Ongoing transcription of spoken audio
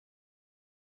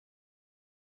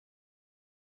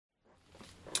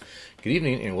Good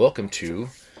evening and welcome to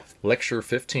Lecture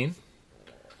 15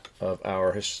 of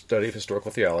our study of historical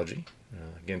theology.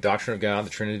 Again, Doctrine of God, the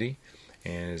Trinity.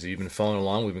 And as you've been following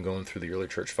along, we've been going through the early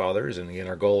church fathers. And again,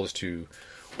 our goal is to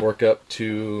work up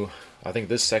to, I think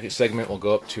this second segment will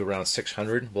go up to around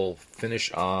 600. We'll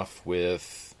finish off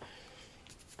with,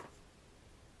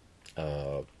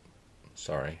 forgot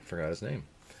his name.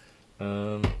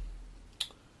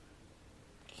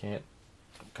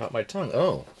 Caught my tongue.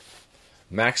 Oh.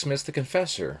 Maximus the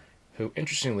Confessor, who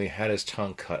interestingly had his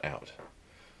tongue cut out.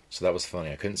 So that was funny.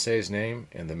 I couldn't say his name,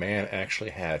 and the man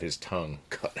actually had his tongue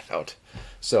cut out.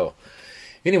 So,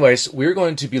 anyways, we're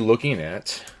going to be looking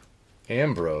at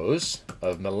Ambrose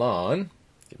of Milan.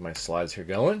 Get my slides here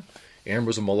going.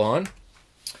 Ambrose of Milan.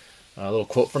 A little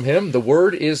quote from him. "The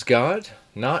word is God,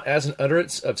 not as an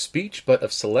utterance of speech, but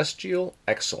of celestial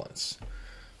excellence."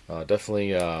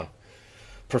 Definitely a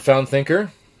profound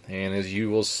thinker. And as you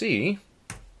will see,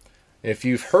 if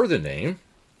you've heard the name,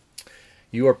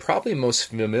 you are probably most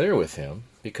familiar with him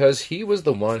because he was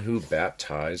the one who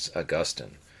baptized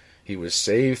Augustine.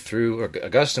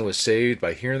 Augustine was saved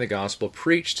by hearing the gospel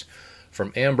preached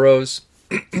from Ambrose,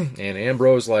 and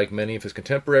Ambrose, like many of his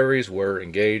contemporaries, were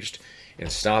engaged in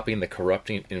stopping the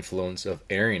corrupting influence of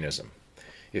Arianism.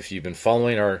 If you've been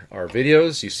following our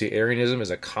videos, you see Arianism as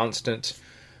a constant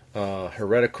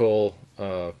heretical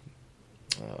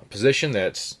position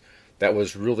that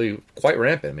was really quite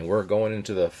rampant. I mean, we're going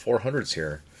into the 400s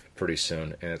here pretty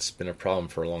soon, and it's been a problem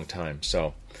for a long time.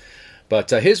 But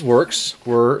his works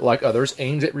were, like others,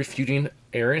 aimed at refuting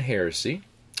Arian heresy,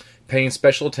 paying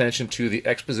special attention to the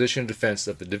exposition and defense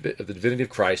of the divinity of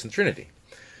Christ and the Trinity.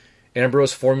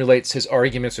 Ambrose formulates his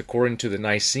arguments according to the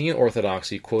Nicene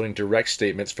orthodoxy, quoting direct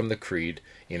statements from the Creed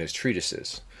in his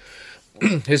treatises.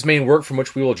 His main work from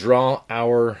which we will draw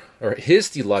his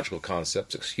theological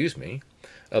concepts,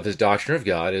 of his Doctrine of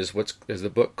God is the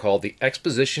book called The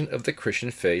Exposition of the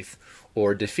Christian Faith,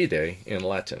 or De Fide in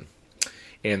Latin.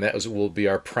 And that will be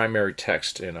our primary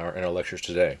text in our lectures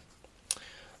today.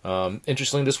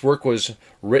 Interestingly, this work was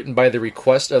written by the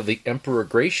request of the Emperor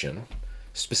Gratian,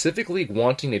 specifically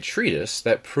wanting a treatise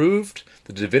that proved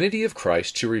the divinity of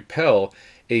Christ to repel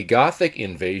a Gothic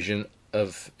invasion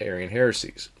of Arian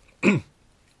heresies.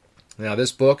 Now,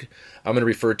 this book I'm going to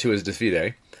refer to as De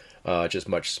Fide, just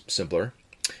much simpler,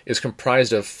 is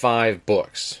comprised of 5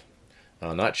 books.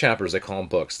 Not chapters, they call them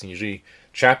books. Usually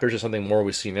chapters are something more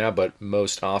we see now, but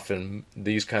most often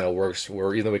these kind of works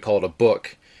where either we call it a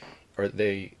book, or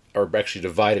they are actually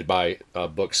divided by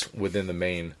books within the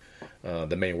main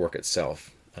work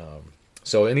itself.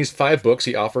 So in these 5 books,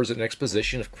 he offers an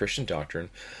exposition of Christian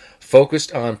doctrine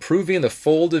focused on proving the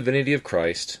full divinity of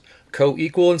Christ,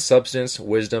 co-equal in substance,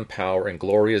 wisdom, power, and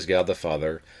glory as God the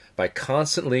Father, by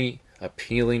constantly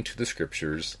appealing to the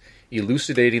Scriptures,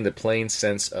 elucidating the plain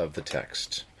sense of the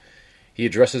text. He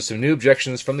addresses some new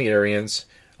objections from the Arians,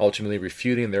 ultimately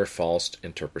refuting their false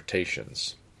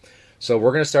interpretations. So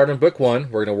we're going to start in Book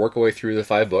 1. We're going to work our way through the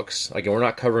 5 books. Again, we're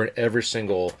not covering every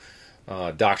single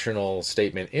doctrinal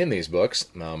statement in these books.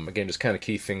 Again, just kind of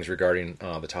key things regarding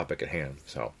the topic at hand.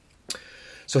 So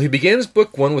he begins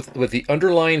Book 1 with the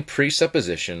underlying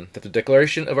presupposition that the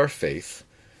declaration of our faith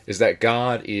is that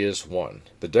God is one.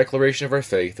 The declaration of our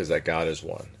faith is that God is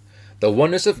one. The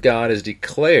oneness of God is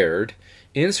declared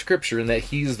in Scripture in that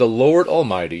He's the Lord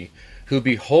Almighty who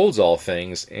beholds all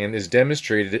things and is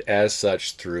demonstrated as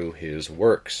such through His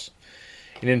works.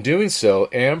 And in doing so,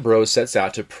 Ambrose sets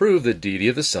out to prove the deity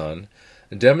of the Son,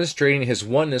 demonstrating His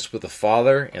oneness with the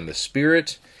Father and the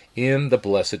Spirit in the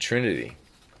Blessed Trinity.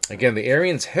 Again, the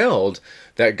Arians held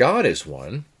that God is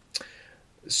one.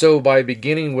 So by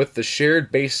beginning with the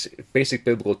shared basic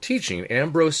biblical teaching,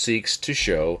 Ambrose seeks to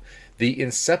show the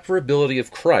inseparability of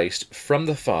Christ from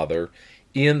the Father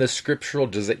in the scriptural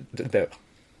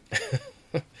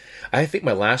I think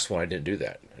my last one I didn't do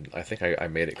that. I think I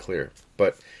made it clear.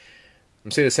 But let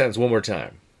me say the sentence one more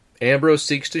time. Ambrose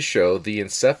seeks to show the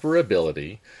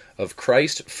inseparability of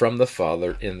Christ from the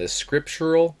Father in the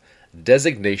scriptural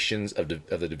designations of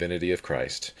the divinity of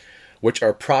Christ, which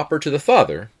are proper to the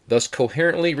Father, thus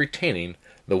coherently retaining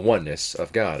the oneness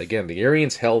of God. Again, the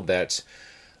Arians held that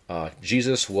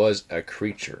Jesus was a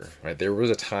creature. Right? There was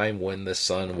a time when the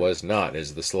Son was not,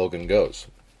 as the slogan goes.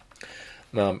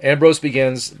 Ambrose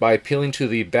begins by appealing to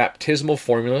the baptismal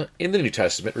formula in the New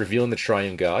Testament, revealing the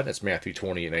triune God. That's Matthew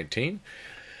 28:19,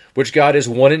 which God is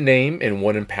one in name and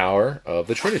one in power of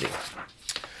the Trinity.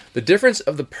 The difference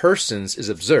of the persons is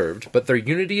observed, but their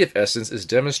unity of essence is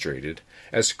demonstrated,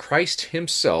 as Christ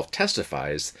himself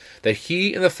testifies that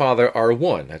he and the Father are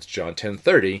one. That's John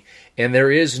 10:30, and there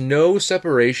is no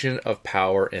separation of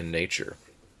power and nature.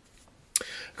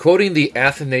 Quoting the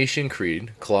Athanasian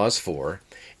Creed, Clause 4,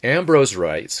 Ambrose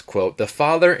writes, quote, "The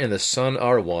Father and the Son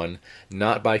are one,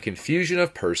 not by confusion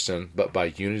of person, but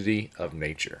by unity of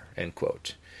nature." End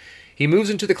quote. He moves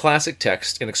into the classic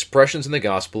text and expressions in the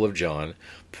Gospel of John,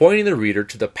 pointing the reader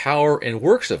to the power and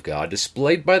works of God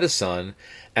displayed by the Son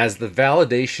as the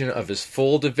validation of his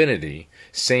full divinity,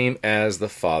 same as the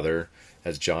Father,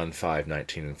 as John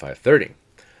 5:19 and 5:30.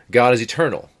 God is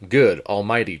eternal, good,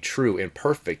 almighty, true, and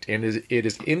perfect, and it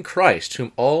is in Christ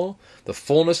whom all the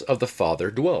fullness of the Father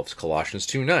dwells, Colossians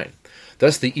 2:9.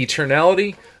 Thus the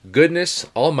eternality, goodness,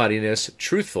 almightiness,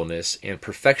 truthfulness, and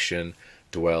perfection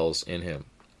dwells in him.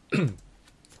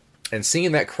 And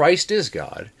seeing that Christ is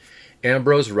God,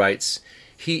 Ambrose writes,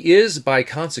 "He is by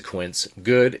consequence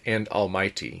good and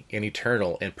almighty, and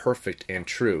eternal and perfect and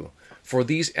true, for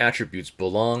these attributes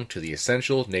belong to the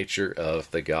essential nature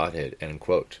of the Godhead." End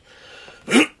quote.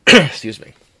 Excuse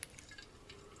me.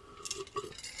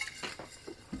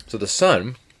 So the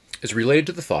Son is related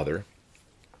to the Father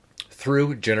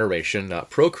through generation, not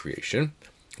procreation,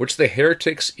 which the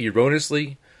heretics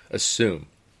erroneously assume.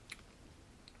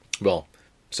 Well,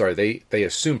 sorry, they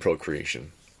assume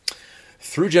procreation.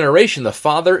 Through generation, the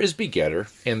Father is begetter,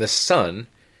 and the Son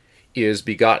is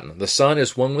begotten. The Son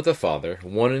is one with the Father,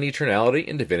 one in eternality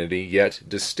and divinity, yet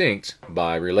distinct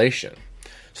by relation.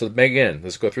 So again,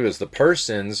 let's go through this. The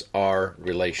persons are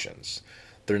relations.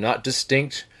 They're not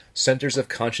distinct centers of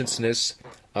consciousness.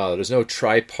 There's no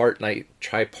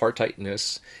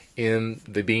tripartiteness in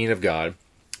the being of God,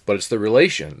 but it's the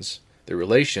relations. The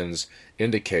relations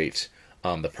indicate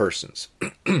the persons.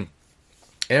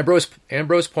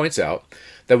 Ambrose points out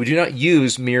that we do not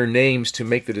use mere names to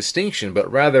make the distinction,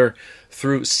 but rather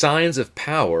through signs of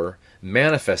power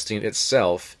manifesting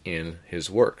itself in his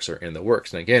works, or in the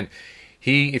works. And again,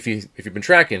 if you've been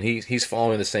tracking, he's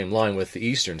following the same line with the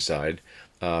Eastern side.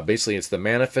 Basically, it's the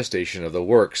manifestation of the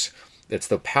works. It's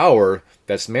the power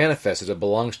that's manifested. It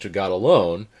belongs to God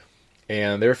alone,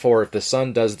 and therefore, if the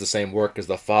Son does the same work as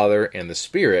the Father and the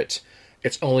Spirit,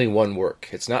 it's only one work.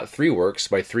 It's not three works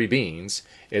by three beings.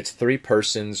 It's three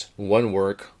persons, one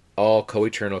work, all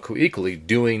co-eternal, co-equally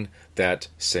doing that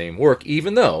same work,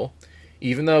 even though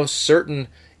certain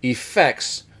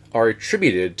effects are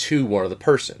attributed to one of the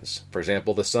persons. For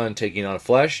example, the Son taking on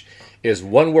flesh is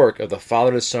one work of the Father,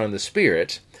 the Son, and the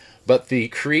Spirit, but the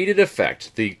created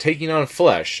effect, the taking on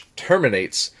flesh,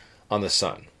 terminates on the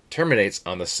Son.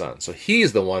 So he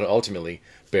is the one who ultimately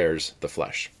bears the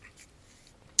flesh.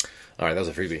 All right, that was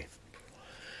a freebie.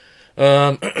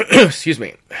 Excuse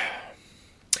me.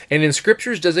 And in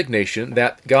Scripture's designation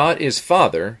that God is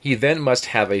Father, he then must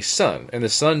have a Son, and the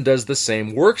Son does the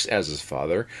same works as his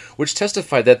Father, which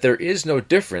testify that there is no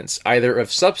difference either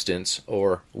of substance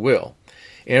or will.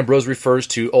 Ambrose refers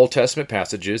to Old Testament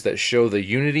passages that show the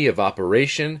unity of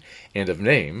operation and of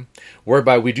name,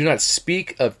 whereby we do not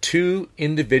speak of two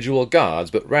individual gods,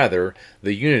 but rather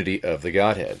the unity of the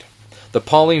Godhead. The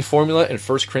Pauline formula in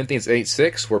 1 Corinthians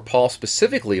 8:6, where Paul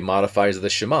specifically modifies the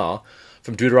Shema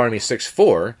from Deuteronomy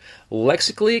 6:4,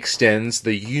 lexically extends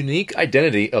the unique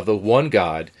identity of the one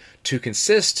God to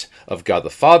consist of God the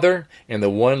Father and the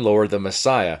one Lord, the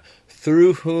Messiah,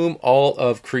 through whom all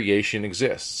of creation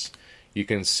exists. You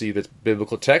can see the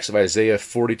biblical text of Isaiah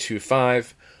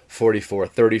 42:5,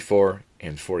 44:34,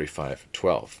 and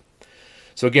 45:12.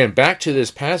 So again, back to this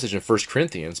passage in 1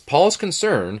 Corinthians, Paul's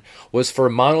concern was for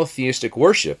monotheistic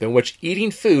worship, in which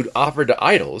eating food offered to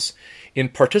idols, in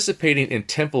participating in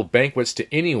temple banquets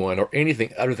to anyone or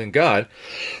anything other than God,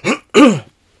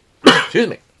 excuse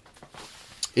me,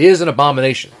 is an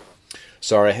abomination.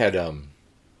 Sorry, I had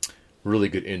really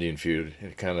good Indian food.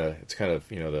 It's kind of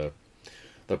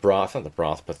the broth, not the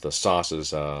broth, but the sauce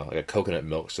is like a coconut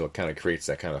milk, so it kind of creates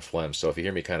that kind of phlegm. So if you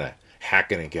hear me kind of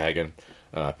hacking and gagging,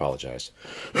 I apologize.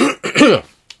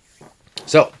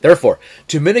 So, therefore,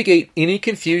 to mitigate any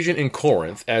confusion in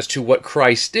Corinth as to what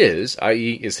Christ is,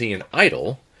 i.e., is he an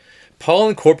idol, Paul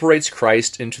incorporates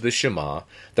Christ into the Shema,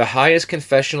 the highest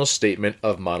confessional statement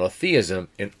of monotheism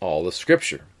in all of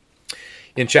Scripture.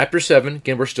 In chapter 7,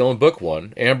 again we're still in book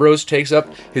 1, Ambrose takes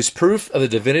up his proof of the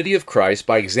divinity of Christ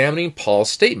by examining Paul's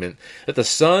statement that the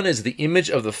Son is the image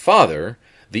of the Father,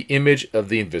 the image of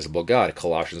the invisible God,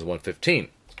 Colossians 1:15.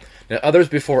 Now, others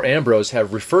before Ambrose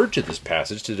have referred to this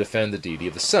passage to defend the deity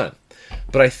of the Son,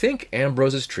 but I think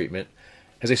Ambrose's treatment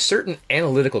has a certain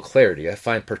analytical clarity I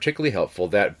find particularly helpful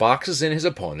that boxes in his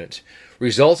opponent,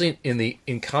 resulting in the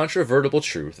incontrovertible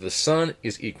truth that the Son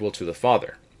is equal to the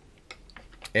Father.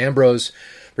 Ambrose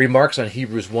remarks on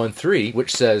Hebrews 1:3,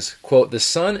 which says, quote, "The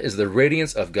Son is the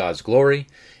radiance of God's glory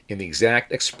in the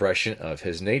exact expression of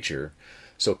his nature."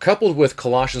 So coupled with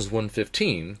Colossians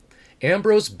 1:15,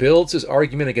 Ambrose builds his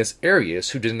argument against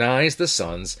Arius, who denies the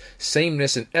Son's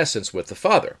sameness in essence with the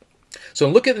Father. So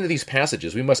in looking into these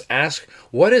passages, we must ask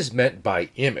what is meant by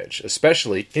image,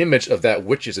 especially image of that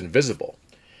which is invisible.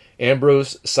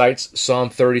 Ambrose cites Psalm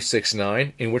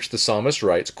 36:9, in which the psalmist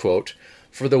writes, quote,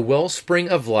 "For the wellspring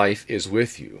of life is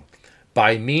with you.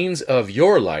 By means of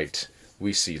your light,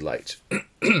 we see light."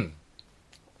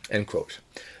 End quote.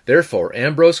 Therefore,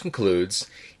 Ambrose concludes,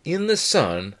 in the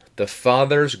Son, the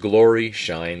Father's glory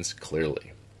shines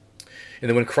clearly. And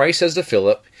then when Christ says to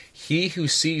Philip, "He who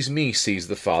sees me sees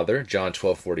the Father," John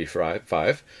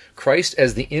 12:45, Christ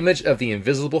as the image of the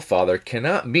invisible Father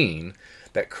cannot mean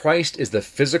that Christ is the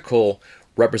physical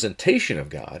representation of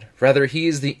God. Rather, he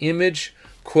is the image,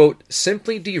 quote,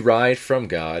 "simply derived from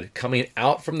God, coming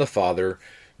out from the Father,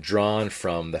 drawn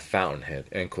from the fountainhead,"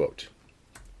 end quote.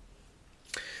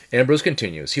 Ambrose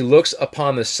continues, he looks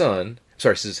upon the Son,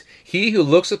 says, "He who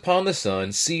looks upon the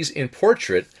Son sees in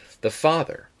portrait the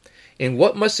Father." And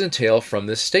what must entail from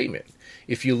this statement?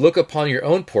 If you look upon your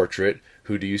own portrait,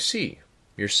 who do you see?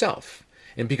 Yourself.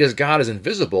 And because God is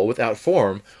invisible, without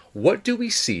form, what do we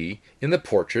see in the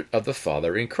portrait of the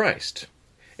Father in Christ?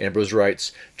 Ambrose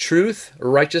writes, "Truth,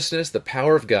 righteousness, the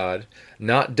power of God,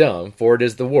 not dumb, for it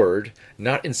is the Word,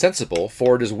 not insensible,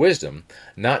 for it is wisdom,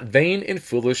 not vain and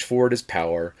foolish, for it is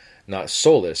power, not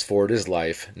soulless, for it is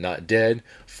life, not dead,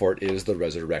 for it is the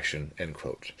resurrection." End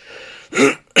quote.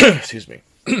 Excuse me.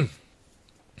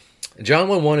 John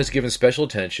 1:1 is given special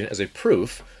attention as a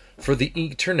proof for the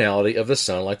eternality of the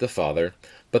Son like the Father,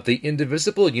 but the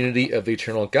indivisible unity of the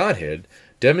eternal Godhead,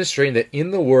 demonstrating that in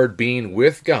the Word being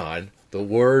with God, the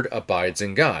Word abides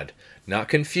in God, not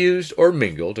confused or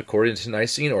mingled according to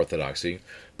Nicene orthodoxy,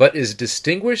 but is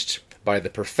distinguished by the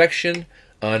perfection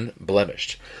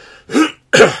unblemished.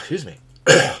 Excuse me.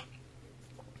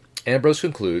 Ambrose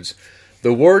concludes,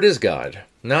 "The Word is God,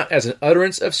 not as an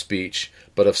utterance of speech,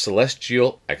 but of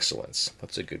celestial excellence."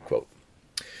 That's a good quote.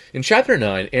 In chapter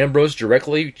 9, Ambrose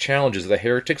directly challenges the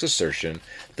heretic's assertion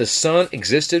that the Son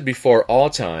existed before all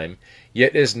time,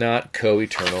 yet is not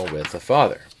co-eternal with the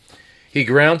Father. He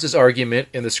grounds his argument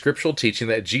in the scriptural teaching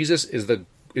that Jesus is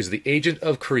the agent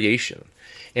of creation,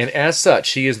 and as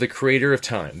such he is the creator of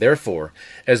time. Therefore,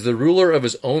 as the ruler of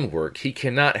his own work, he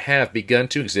cannot have begun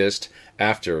to exist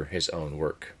after his own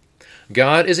work.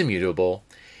 God is immutable,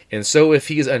 and so if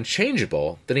he is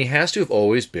unchangeable, then he has to have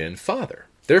always been Father.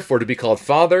 Therefore, to be called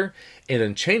Father and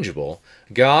unchangeable,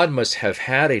 God must have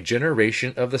had a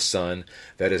generation of the Son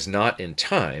that is not in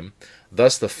time.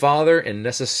 Thus the Father and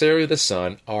necessarily the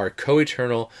Son are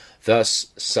co-eternal, thus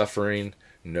suffering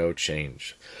no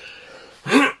change.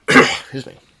 Excuse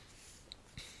me.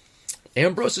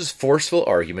 Ambrose's forceful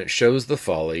argument shows the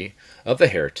folly of the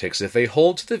heretics if they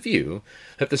hold to the view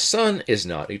that the Son is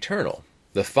not eternal.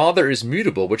 The Father is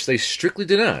mutable, which they strictly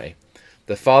deny.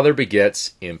 The Father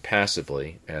begets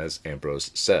impassively, as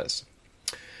Ambrose says.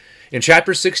 In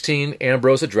chapter 16,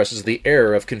 Ambrose addresses the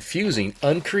error of confusing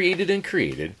uncreated and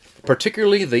created,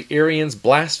 particularly the Arians'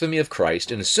 blasphemy of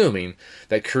Christ in assuming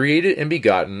that created and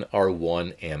begotten are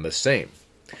one and the same.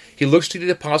 He looks to the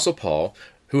Apostle Paul,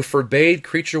 who forbade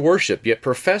creature worship, yet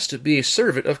professed to be a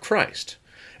servant of Christ,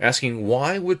 asking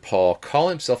why would Paul call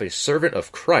himself a servant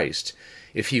of Christ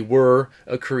if he were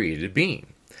a created being?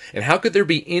 And how could there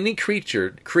be any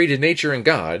created nature in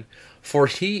God, for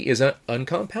he is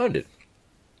uncompounded?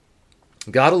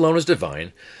 God alone is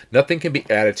divine, nothing can be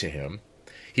added to him.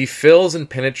 He fills and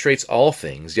penetrates all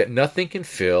things, yet nothing can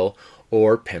fill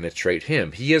or penetrate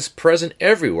him. He is present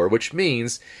everywhere, which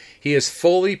means he is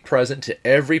fully present to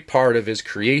every part of his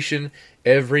creation,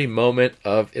 every moment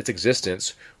of its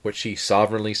existence, which he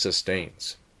sovereignly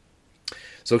sustains.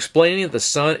 So explaining that the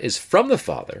Son is from the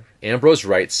Father, Ambrose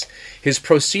writes, his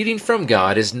proceeding from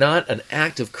God is not an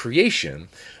act of creation,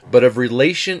 but of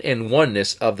relation and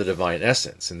oneness of the divine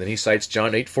essence. And then he cites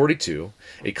John 8:42,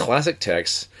 a classic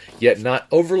text, yet not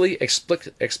overly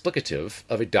explicative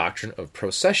of a doctrine of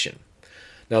procession.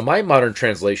 Now my modern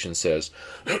translation says,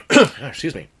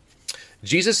 excuse me,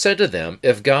 Jesus said to them,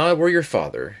 if God were your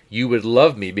Father, you would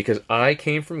love me because I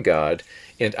came from God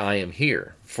and I am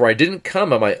here. For I didn't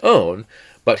come on my own,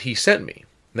 but he sent me.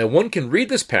 Now one can read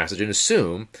this passage and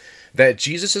assume that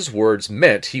Jesus' words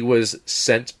meant he was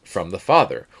sent from the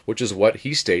Father, which is what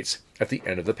he states at the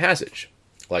end of the passage.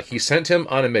 Like he sent him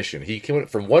on a mission. He came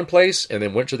from one place and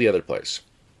then went to the other place.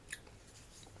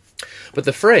 But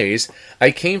the phrase,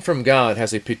 I came from God,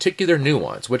 has a particular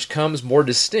nuance, which becomes more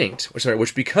distinct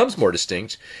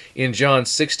in John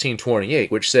 16:28,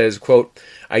 which says, quote,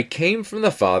 I came from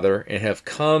the Father and have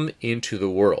come into the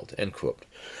world, end quote.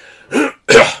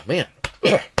 Man.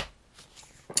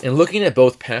 In looking at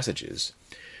both passages,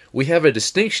 we have a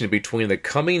distinction between the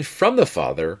coming from the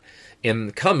Father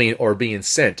and coming or being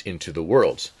sent into the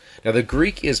world. Now, the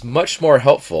Greek is much more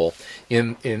helpful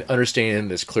in understanding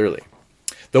this clearly.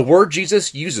 The word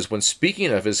Jesus uses when speaking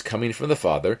of his coming from the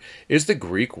Father is the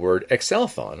Greek word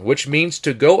exalthon, which means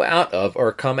to go out of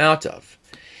or come out of.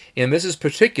 And this is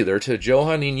particular to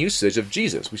Johannine usage of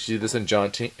Jesus. We see this in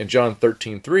John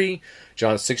 13:3,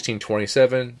 John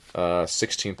 16:27,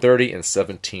 16:30, and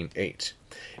 17:8.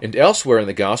 And elsewhere in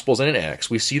the Gospels and in Acts,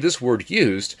 we see this word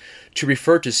used to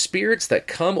refer to spirits that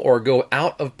come or go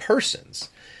out of persons.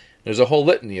 There's a whole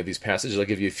litany of these passages. I'll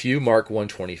give you a few. Mark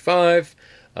 1:25,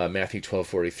 Matthew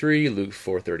 12:43, Luke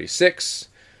 4:36,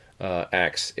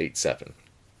 Acts 8:7.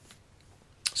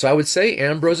 So I would say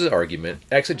Ambrose's argument,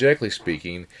 exegetically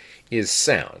speaking, is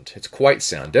sound. It's quite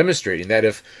sound, demonstrating that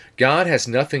if God has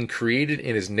nothing created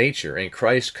in his nature and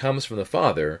Christ comes from the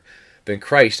Father, then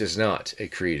Christ is not a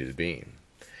created being.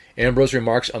 Ambrose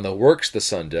remarks on the works the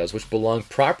Son does, which belong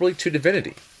properly to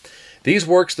divinity. These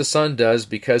works the Son does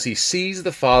because he sees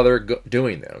the Father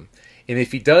doing them, and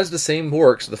if he does the same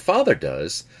works the Father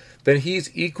does, then he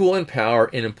is equal in power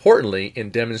and, importantly, in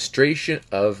demonstration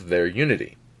of their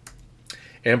unity.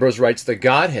 Ambrose writes, the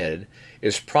Godhead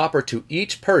is proper to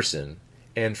each person,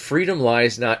 and freedom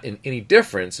lies not in any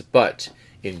difference, but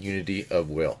in unity of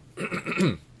will.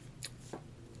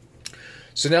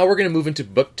 So now we're going to move into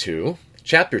Book 2,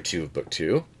 Chapter 2 of Book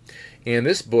 2. And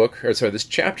this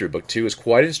chapter of Book 2 is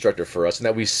quite instructive for us in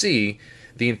that we see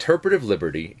the interpretive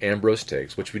liberty Ambrose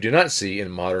takes, which we do not see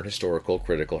in modern historical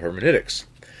critical hermeneutics.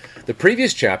 The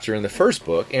previous chapter in the first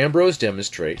book, Ambrose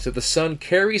demonstrates that the Son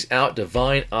carries out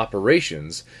divine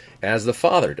operations as the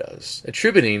Father does.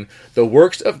 Attributing the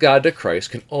works of God to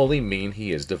Christ can only mean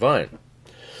he is divine.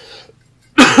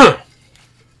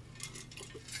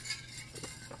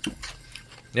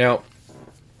 Now,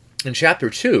 in chapter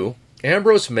 2,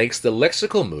 Ambrose makes the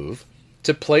lexical move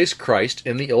to place Christ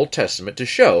in the Old Testament to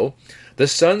show the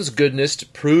Son's goodness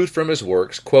proved from his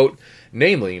works, quote,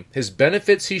 namely, his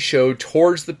benefits he showed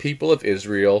towards the people of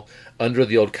Israel under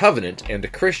the Old Covenant and to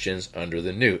Christians under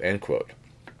the New, end quote.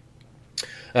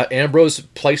 Ambrose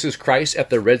places Christ at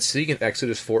the Red Sea in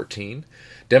Exodus 14,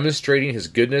 demonstrating his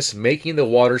goodness, making the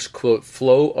waters, quote,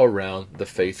 flow around the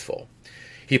faithful.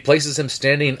 He places him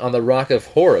standing on the rock of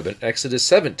Horeb in Exodus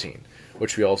 17,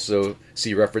 which we also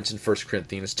see referenced in 1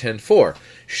 Corinthians 10:4,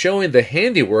 showing the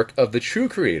handiwork of the true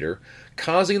Creator,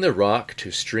 causing the rock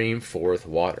to stream forth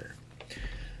water.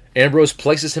 Ambrose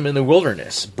places him in the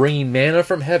wilderness, bringing manna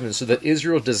from heaven so that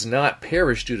Israel does not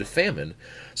perish due to famine,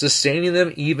 sustaining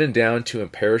them even down to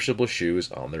imperishable shoes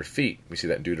on their feet. We see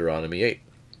that in Deuteronomy 8.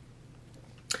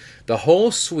 The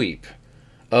whole sweep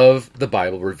of the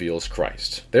Bible reveals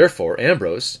Christ. Therefore,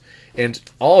 Ambrose and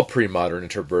all pre-modern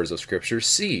interpreters of Scripture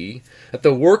see that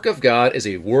the work of God is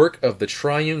a work of the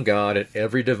triune God in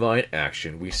every divine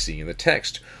action we see in the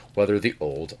text, whether the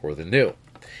Old or the New.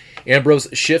 Ambrose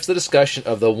shifts the discussion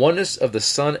of the oneness of the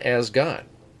Son as God.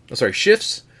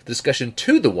 Shifts the discussion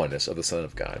to the oneness of the Son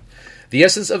of God. The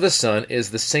essence of the Son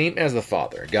is the same as the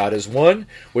Father. God is one,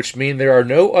 which means there are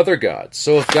no other gods.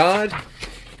 So if God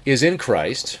is in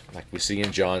Christ, like we see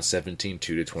in John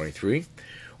 17:2-23,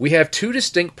 we have two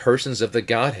distinct persons of the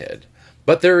Godhead,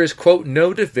 but there is, quote,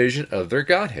 no division of their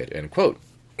Godhead, end quote.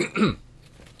 And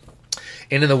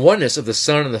in the oneness of the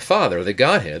Son and the Father, the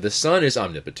Godhead, the Son is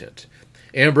omnipotent.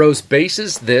 Ambrose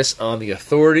bases this on the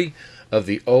authority of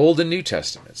the Old and New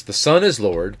Testaments. The Son is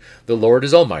Lord, the Lord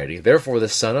is Almighty, therefore the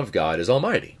Son of God is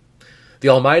Almighty. The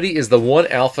Almighty is the one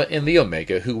Alpha and the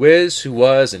Omega, who is, who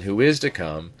was, and who is to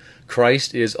come.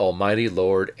 Christ is Almighty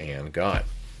Lord and God.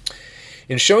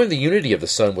 In showing the unity of the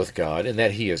Son with God and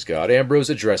that he is God, Ambrose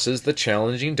addresses the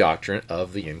challenging doctrine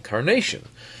of the Incarnation,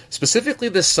 specifically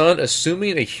the Son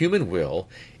assuming a human will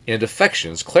and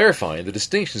affections, clarifying the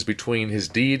distinctions between his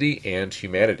deity and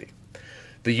humanity.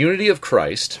 The unity of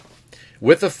Christ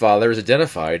with the Father is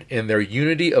identified in their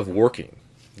unity of working.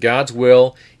 God's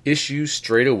will issues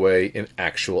straight away in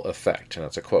actual effect. And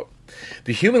that's a quote.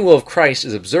 The human will of Christ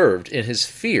is observed in his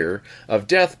fear of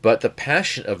death, but the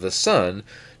passion of the Son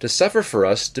to suffer for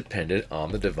us depended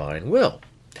on the divine will.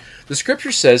 The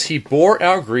Scripture says he bore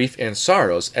our grief and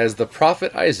sorrows, as the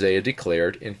prophet Isaiah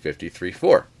declared in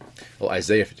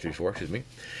Isaiah 53:4,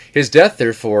 His death,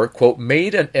 therefore, quote,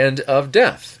 made an end of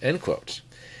death, end quote.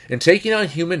 In taking on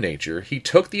human nature, he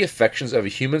took the affections of a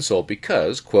human soul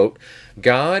because, quote,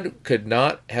 God could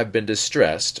not have been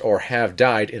distressed or have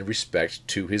died in respect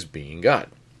to his being God.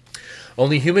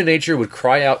 Only human nature would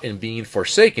cry out in being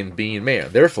forsaken, being man.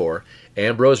 Therefore,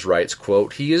 Ambrose writes,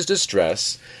 quote, he is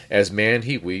distressed, as man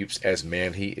he weeps, as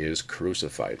man he is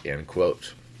crucified, end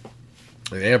quote.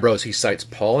 And Ambrose, he cites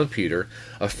Paul and Peter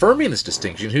affirming this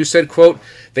distinction, who said, quote,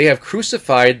 "They have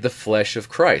crucified the flesh of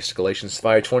Christ," Galatians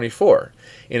 5:24.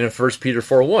 And in 1 Peter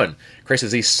 4:1, Christ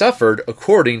says he suffered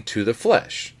according to the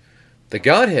flesh. The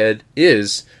Godhead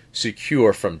is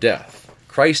secure from death.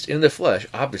 Christ in the flesh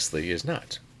obviously is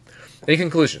not. In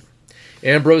conclusion,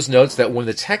 Ambrose notes that when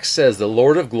the text says the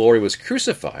Lord of glory was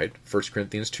crucified, 1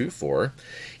 Corinthians 2:4,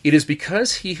 it is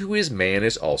because he who is man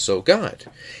is also God.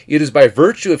 It is by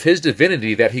virtue of his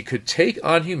divinity that he could take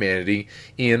on humanity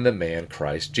in the man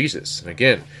Christ Jesus. And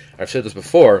again, I've said this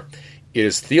before, it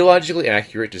is theologically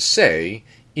accurate to say,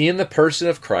 in the person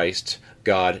of Christ,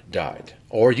 God died.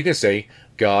 Or you can say,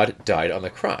 God died on the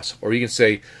cross. Or you can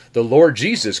say, the Lord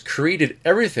Jesus created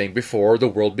everything before the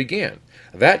world began.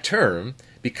 That term,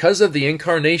 because of the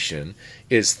incarnation,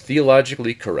 is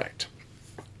theologically correct.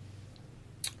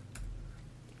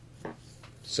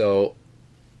 So,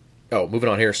 moving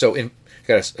on here. So,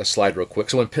 got a slide real quick.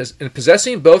 So, in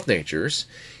possessing both natures,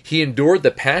 he endured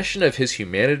the passion of his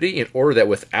humanity in order that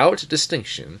without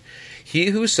distinction, he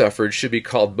who suffered should be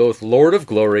called both Lord of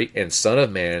glory and Son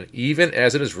of Man, even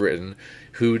as it is written,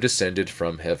 who descended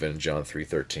from heaven, John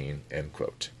 3:13, end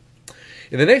quote.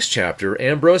 In the next chapter,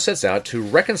 Ambrose sets out to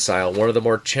reconcile one of the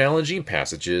more challenging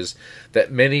passages that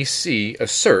many see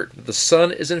assert that the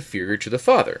Son is inferior to the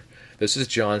Father. This is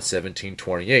John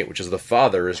 17:28, which is the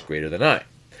Father is greater than I.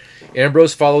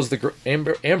 Ambrose follows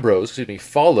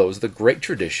the great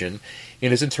tradition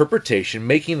in his interpretation,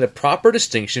 making the proper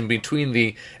distinction between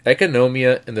the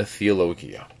ekonomia and the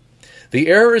theologia. The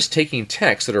error is taking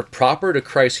texts that are proper to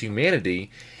Christ's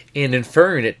humanity and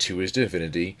inferring it to his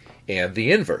divinity, and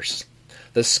the inverse.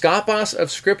 The skopos of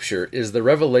Scripture is the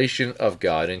revelation of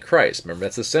God in Christ. Remember,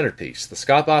 that's the centerpiece. The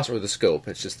skopos or the scope,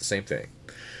 it's just the same thing.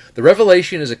 The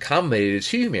revelation is accommodated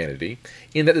to humanity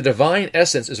in that the divine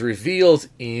essence is revealed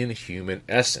in human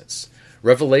essence.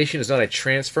 Revelation is not a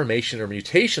transformation or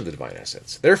mutation of the divine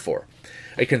essence. Therefore,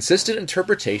 a consistent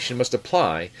interpretation must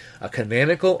apply a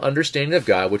canonical understanding of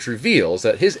God which reveals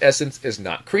that his essence is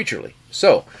not creaturely.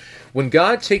 So, when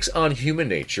God takes on human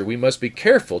nature, we must be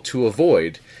careful to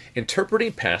avoid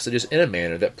interpreting passages in a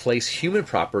manner that place human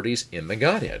properties in the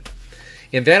Godhead.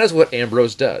 And that is what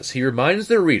Ambrose does. He reminds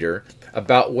the reader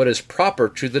about what is proper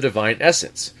to the divine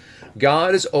essence.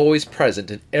 God is always present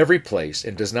in every place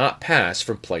and does not pass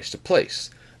from place to place.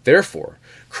 Therefore,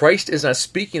 Christ is not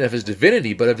speaking of his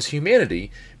divinity, but of his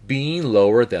humanity being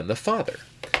lower than the Father.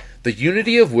 The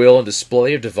unity of will and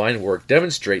display of divine work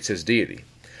demonstrates his deity.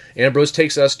 Ambrose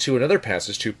takes us to another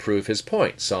passage to prove his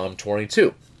point, Psalm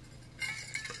 22.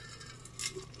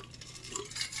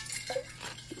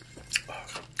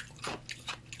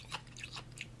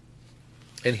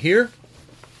 And here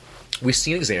we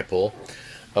see an example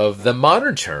of the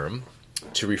modern term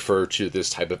to refer to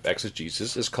this type of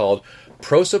exegesis is called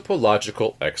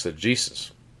prosopological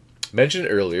exegesis. Mentioned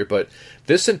earlier, but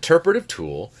this interpretive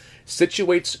tool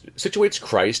situates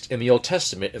Christ in the Old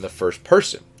Testament in the first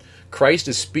person. Christ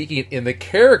is speaking in the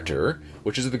character,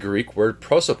 which is the Greek word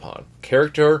prosopon,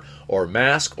 character or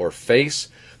mask or face,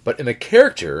 but in the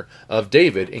character of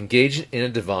David engaging in a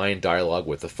divine dialogue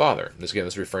with the Father. This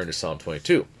is referring to Psalm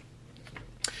 22.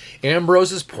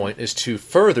 Ambrose's point is to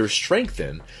further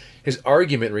strengthen his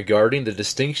argument regarding the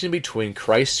distinction between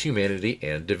Christ's humanity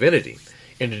and divinity.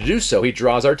 And to do so, he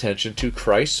draws our attention to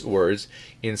Christ's words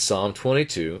in Psalm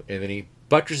 22, and then he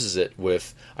buttresses it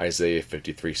with Isaiah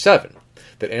 53:7,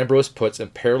 that Ambrose puts in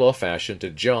parallel fashion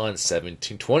to John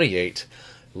 17:28,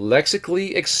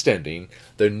 lexically extending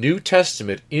the New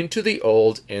Testament into the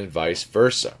Old and vice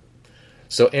versa.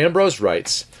 So Ambrose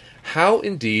writes, "How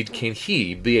indeed can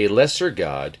he be a lesser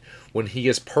God when he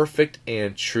is perfect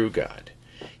and true God?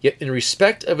 Yet in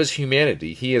respect of his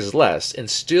humanity he is less, and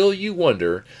still you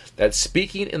wonder that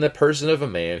speaking in the person of a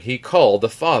man he called the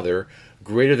Father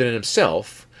greater than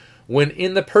himself, when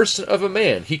in the person of a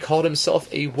man he called himself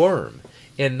a worm,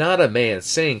 and not a man,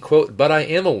 saying, quote, 'But I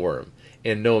am a worm,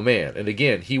 and no man.' And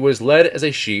again, he was led as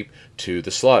a sheep to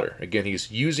the slaughter." Again, he's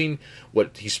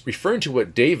referring to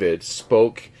what David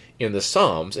spoke in the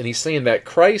Psalms, and he's saying that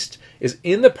Christ is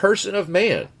in the person of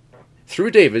man, through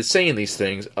David saying these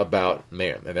things about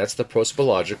man. And that's the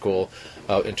prosopological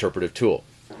interpretive tool.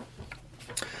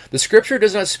 The Scripture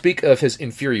does not speak of his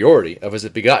inferiority, of his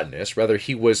begottenness. Rather,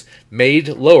 he was made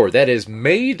lower, that is,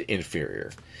 made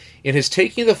inferior. In his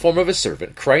taking the form of a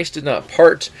servant, Christ did not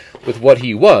part with what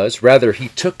he was. Rather, he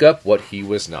took up what he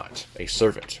was not, a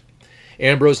servant.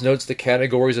 Ambrose notes the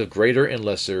categories of greater and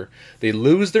lesser. They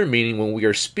lose their meaning when we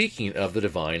are speaking of the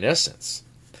divine essence.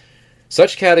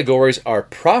 Such categories are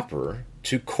proper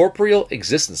to corporeal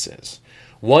existences,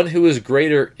 One who is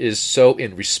greater is so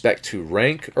in respect to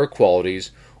rank or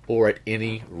qualities, or at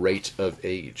any rate of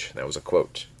age. That was a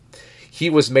quote. He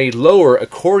was made lower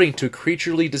according to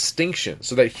creaturely distinction,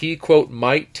 so that he, quote,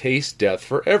 might taste death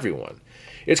for everyone.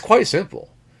 It's quite simple.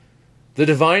 The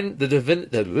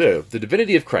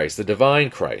divinity of Christ, the divine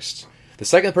Christ, the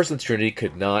second person of the Trinity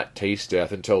could not taste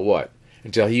death until what?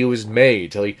 Until he was made,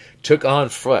 until he took on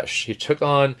flesh. He took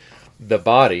on the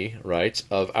body, right,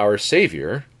 of our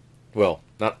Savior. Well,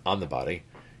 not on the body.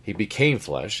 He became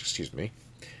flesh,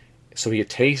 so he could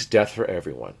taste death for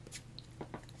everyone.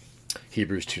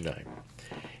 Hebrews 2:9.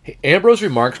 Ambrose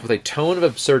remarks with a tone of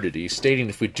absurdity, stating,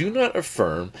 if we do not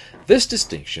affirm this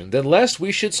distinction, then lest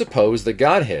we should suppose the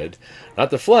Godhead, not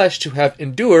the flesh, to have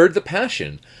endured the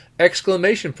passion!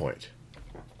 Exclamation point.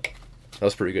 That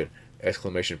was pretty good.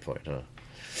 Exclamation point, huh?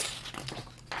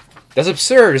 That's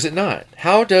absurd, is it not?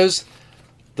 How does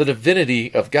the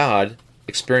divinity of God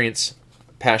experience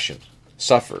passion,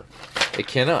 suffer? It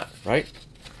cannot, right?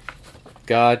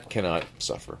 God cannot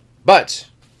suffer. But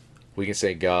we can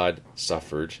say God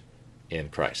suffered in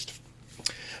Christ.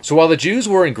 So while the Jews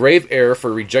were in grave error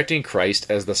for rejecting Christ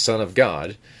as the Son of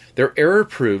God, their error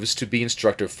proves to be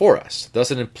instructive for us,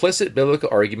 thus an implicit biblical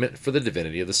argument for the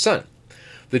divinity of the Son.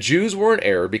 The Jews were in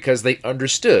error because they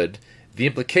understood the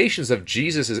implications of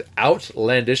Jesus'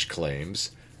 outlandish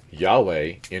claims,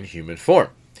 Yahweh in human form.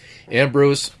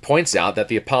 Ambrose points out that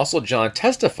the Apostle John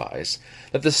testifies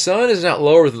that the Son is not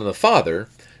lower than the Father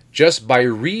just by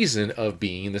reason of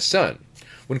being the Son.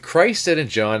 When Christ said in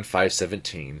John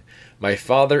 5:17, "My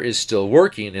Father is still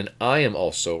working, and I am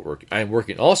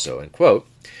working also," end quote,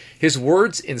 his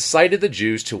words incited the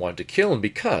Jews to want to kill him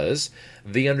because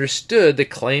they understood the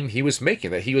claim he was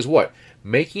making, that he was what?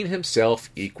 Making himself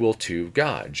equal to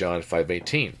God, John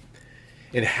 5:18.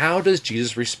 And how does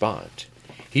Jesus respond?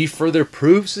 He further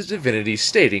proves his divinity,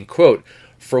 stating, quote,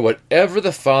 "For whatever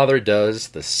the Father does,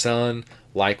 the Son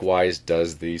likewise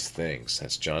does these things."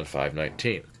 That's John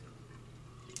 5:19.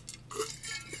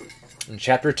 In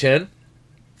chapter 10,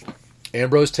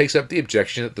 Ambrose takes up the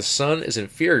objection that the Son is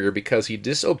inferior because he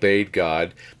disobeyed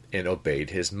God and obeyed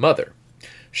his mother.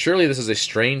 Surely this is a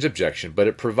strange objection, but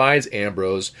it provides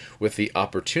Ambrose with the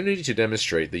opportunity to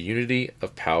demonstrate the unity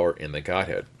of power in the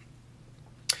Godhead.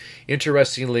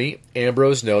 Interestingly,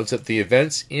 Ambrose notes that the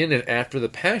events in and after the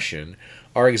Passion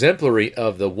are exemplary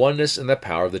of the oneness and the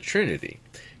power of the Trinity.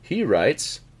 He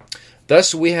writes,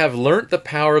 "Thus we have learnt the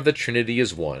power of the Trinity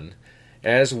is one,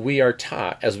 as we are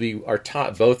taught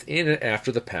both in and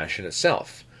after the Passion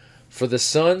itself. For the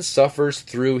Son suffers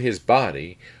through his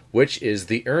body, which is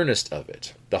the earnest of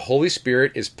it. The Holy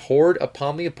Spirit is poured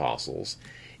upon the apostles.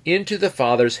 Into the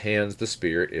Father's hands the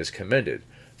Spirit is commended.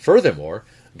 Furthermore,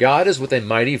 God is with a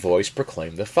mighty voice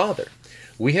proclaimed the Father.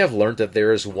 We have learnt that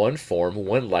there is one form,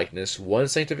 one likeness, one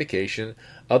sanctification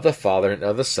of the Father and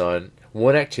of the Son,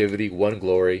 one activity, one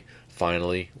glory,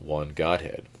 finally, one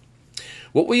Godhead."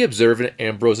 What we observe in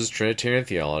Ambrose's Trinitarian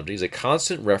theology is a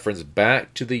constant reference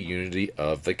back to the unity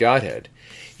of the Godhead.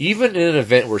 Even in an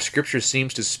event where Scripture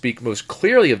seems to speak most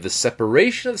clearly of the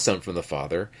separation of the Son from the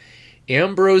Father,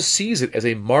 Ambrose sees it as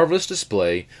a marvelous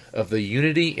display of the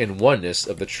unity and oneness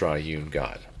of the triune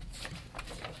God.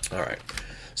 All right.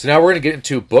 So now we're going to get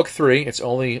into Book 3. It's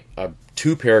only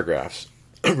 2 paragraphs,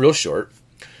 real short.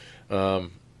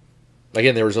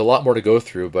 Again, there was a lot more to go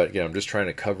through, but again, I'm just trying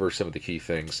to cover some of the key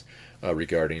things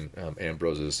regarding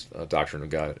Ambrose's doctrine of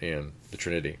God and the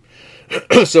Trinity.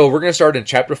 So we're going to start in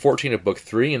chapter 14 of Book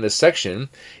 3. In this section,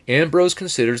 Ambrose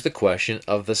considers the question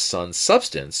of the Son's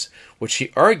substance, which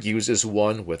he argues is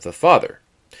one with the Father.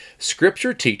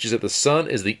 Scripture teaches that the Son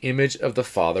is the image of the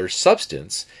Father's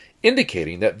substance,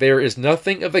 indicating that there is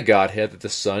nothing of the Godhead that the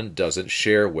Son doesn't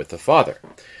share with the Father.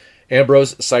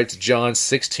 Ambrose cites John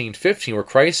 16:15, where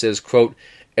Christ says, quote,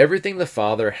 "Everything the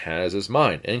Father has is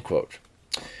mine," end quote.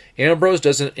 Ambrose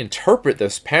doesn't interpret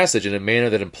this passage in a manner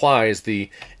that implies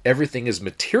everything is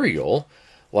material,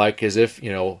 like as if,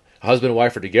 a husband and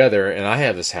wife are together, and I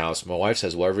have this house. My wife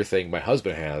says, well, everything my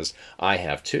husband has, I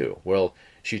have too. Well,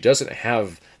 she doesn't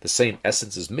have the same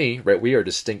essence as me, right? We are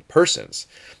distinct persons.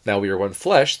 Now, we are one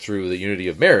flesh through the unity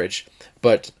of marriage,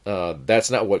 but that's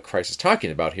not what Christ is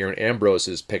talking about here, and Ambrose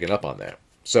is picking up on that.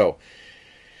 So,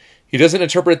 he doesn't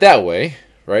interpret it that way,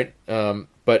 right?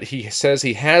 But he says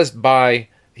he has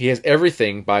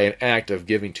everything by an act of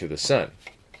giving to the Son.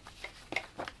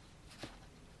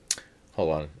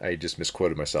 Hold on, I just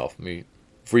misquoted myself. Let me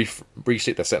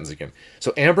restate that sentence again.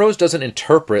 So Ambrose doesn't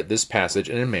interpret this passage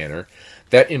in a manner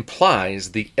that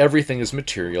implies the everything is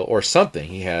material or something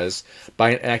he has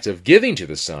by an act of giving to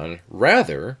the Son.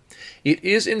 Rather, it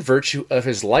is in virtue of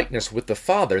his likeness with the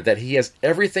Father that he has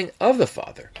everything of the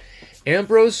Father.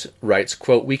 Ambrose writes,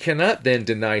 quote, "We cannot then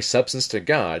deny substance to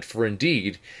God, for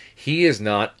indeed he is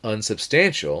not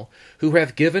unsubstantial, who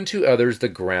hath given to others the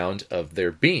ground of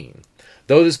their being,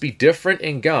 though this be different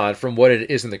in God from what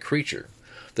it is in the creature.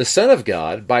 The Son of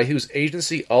God, by whose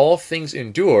agency all things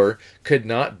endure, could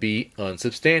not be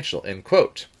unsubstantial." End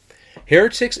quote.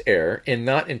 Heretics err in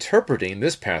not interpreting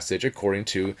this passage according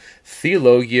to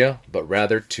theologia, but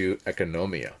rather to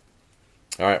economia.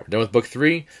 All right, we're done with book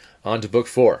 3, on to book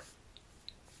 4.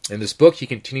 In this book, he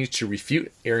continues to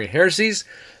refute Arian heresies,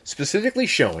 specifically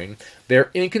showing their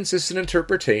inconsistent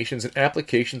interpretations and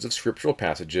applications of scriptural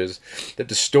passages that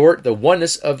distort the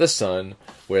oneness of the Son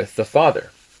with the Father.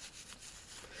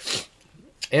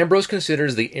 Ambrose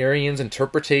considers the Arians'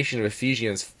 interpretation of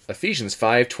Ephesians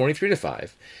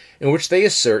 5:23-5, in which they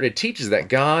assert it teaches that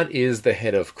God is the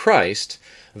head of Christ,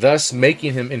 thus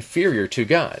making him inferior to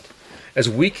God. As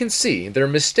we can see, their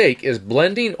mistake is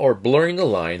blending or blurring the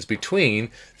lines between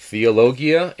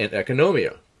theologia and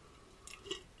economia.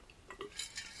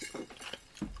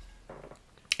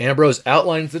 Ambrose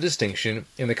outlines the distinction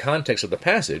in the context of the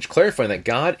passage, clarifying that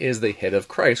God is the head of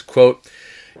Christ, quote,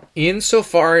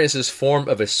 "insofar as his form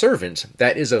of a servant,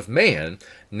 that is of man,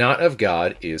 not of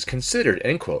God, is considered,"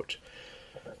 end quote.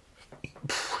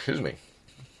 Excuse me.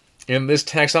 And this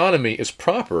taxonomy is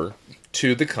proper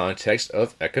to the context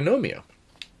of economia.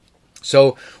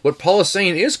 So what Paul is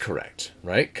saying is correct,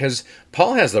 right? Because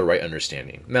Paul has the right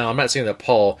understanding. Now, I'm not saying that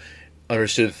Paul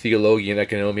understood theology and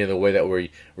economia in the way that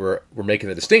we're making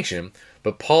the distinction,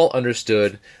 but Paul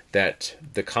understood that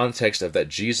the context of that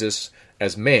Jesus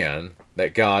as man,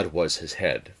 that God was his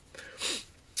head.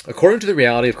 According to the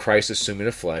reality of Christ assuming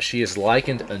a flesh, he is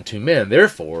likened unto men.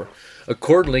 Therefore,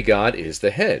 accordingly, God is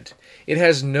the head. It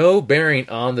has no bearing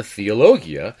on the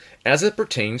theologia as it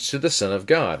pertains to the Son of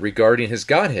God. Regarding his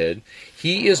Godhead,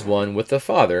 he is one with the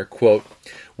Father. Quote,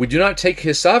 "We do not take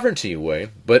his sovereignty away,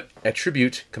 but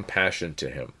attribute compassion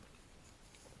to him."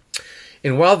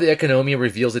 And while the economia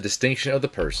reveals a distinction of the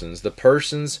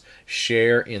persons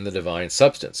share in the divine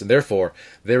substance, and therefore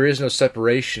there is no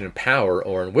separation in power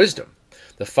or in wisdom.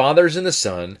 The Father is in the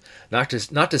Son, not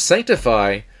to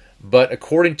sanctify, but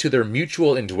according to their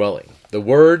mutual indwelling. The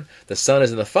Word, the Son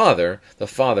is in the Father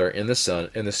in the Son,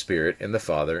 and the Spirit in the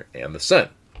Father and the Son.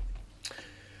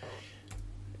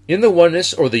 In the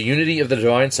oneness or the unity of the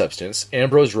divine substance,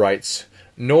 Ambrose writes,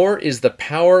 "Nor is the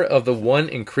power of the one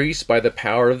increased by the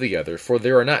power of the other, for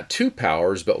there are not two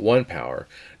powers, but one power.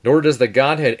 Nor does the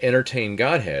Godhead entertain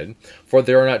Godhead, for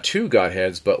there are not two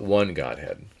Godheads, but one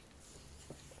Godhead."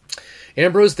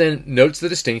 Ambrose then notes the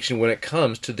distinction when it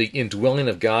comes to the indwelling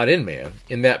of God in man,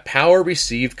 in that power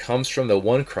received comes from the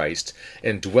one Christ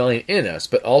and dwelling in us,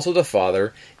 but also the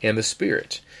Father and the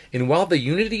Spirit. And while the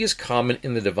unity is common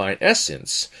in the divine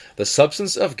essence, the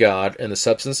substance of God and the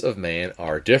substance of man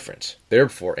are different.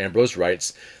 Therefore, Ambrose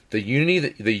writes, the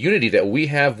unity that we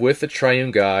have with the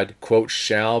triune God, quote,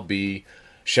 shall be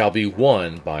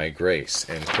won by grace,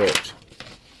 end quote.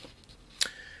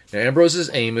 Now, Ambrose's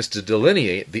aim is to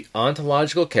delineate the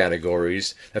ontological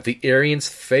categories that the Arians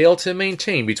fail to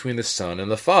maintain between the Son and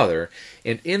the Father,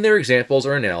 and in their examples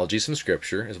or analogies from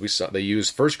Scripture, as we saw, they use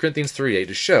 1 Corinthians 3:8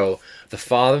 to show the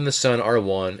Father and the Son are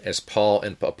one, as Paul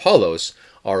and Apollos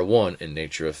are one in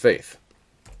nature of faith.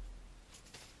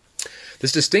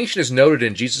 This distinction is noted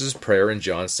in Jesus' prayer in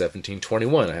John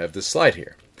 17:21. I have this slide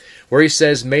here, where he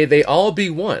says, "May they all be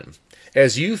one,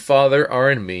 as you, Father,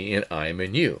 are in me, and I am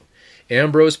in you."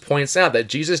 Ambrose points out that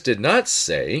Jesus did not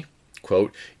say,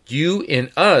 quote, "You in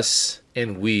us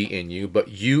and we in you, but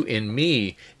you in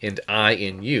me and I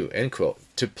in you," end quote,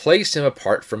 to place him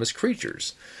apart from his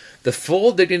creatures. The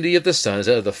full dignity of the Son is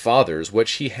that of the Father's,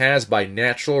 which he has by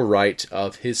natural right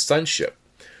of his sonship.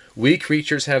 We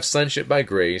creatures have sonship by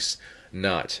grace,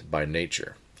 not by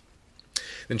nature.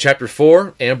 In chapter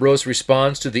 4, Ambrose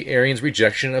responds to the Arians'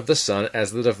 rejection of the Son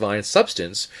as the divine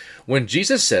substance when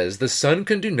Jesus says the Son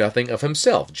can do nothing of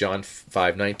himself, John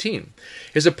 5:19.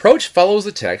 His approach follows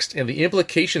the text and the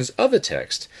implications of the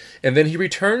text, and then he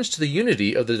returns to the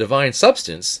unity of the divine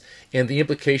substance and the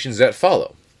implications that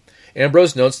follow.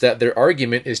 Ambrose notes that their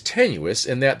argument is tenuous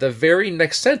in that the very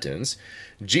next sentence,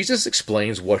 Jesus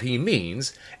explains what he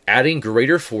means, adding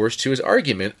greater force to his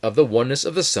argument of the oneness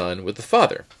of the Son with the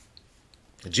Father.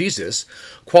 Jesus,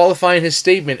 qualifying his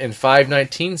statement in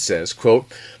 5:19 says, quote,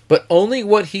 "But only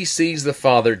what he sees the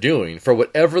Father doing, for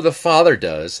whatever the Father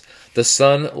does, the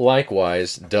Son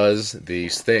likewise does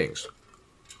these things."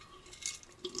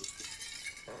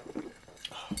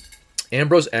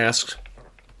 Ambrose asks,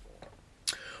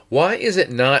 why is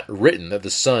it not written that the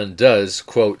Son does,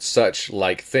 quote, "such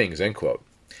like things," end quote?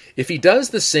 If he does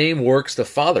the same works the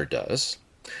Father does,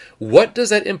 what does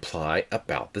that imply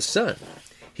about the Son?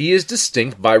 He is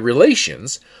distinct by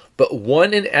relations, but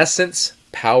one in essence,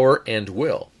 power, and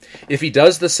will. If he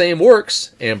does the same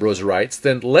works, Ambrose writes,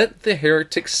 then let the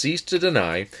heretics cease to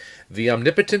deny the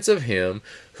omnipotence of him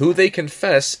who they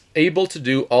confess able to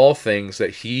do all things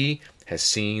that he has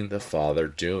seen the Father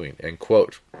doing, end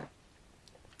quote.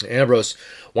 Ambrose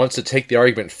wants to take the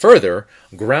argument further,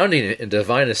 grounding it in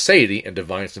divine aseity and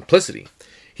divine simplicity.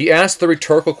 He asks the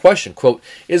rhetorical question, quote,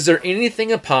 "Is there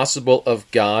anything impossible of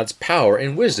God's power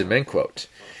and wisdom?" end quote.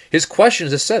 His question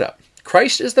is a setup.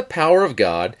 Christ is the power of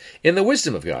God and the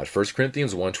wisdom of God, 1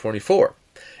 Corinthians 1:24.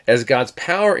 As God's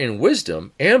power and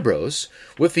wisdom, Ambrose,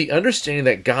 with the understanding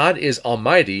that God is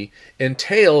almighty,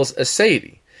 entails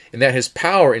aseity, and that his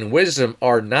power and wisdom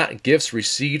are not gifts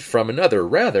received from another.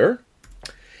 Rather,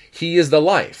 he is the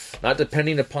life, not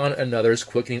depending upon another's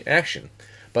quickening action,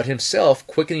 but himself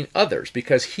quickening others,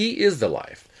 because he is the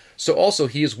life. So also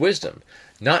he is wisdom,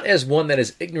 not as one that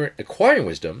is ignorant acquiring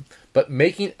wisdom, but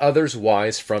making others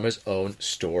wise from his own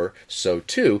store. So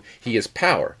too he is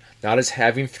power, not as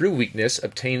having through weakness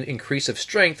obtained increase of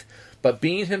strength, but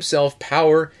being himself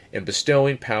power and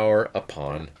bestowing power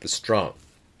upon the strong.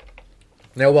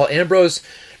 Now, while Ambrose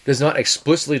does not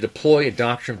explicitly deploy a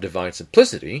doctrine of divine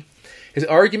simplicity, his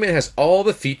argument has all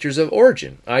the features of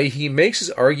Origen, i.e. he makes his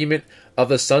argument of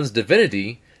the Son's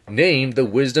divinity, named the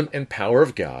wisdom and power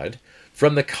of God,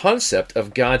 from the concept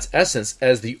of God's essence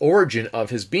as the origin of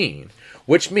his being,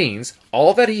 which means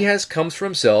all that he has comes from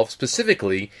himself,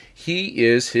 specifically, he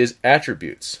is his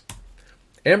attributes.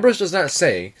 Ambrose does not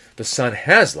say the Son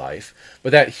has life,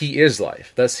 but that he is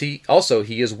life. Thus he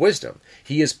is wisdom.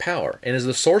 He is power, and as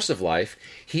the source of life,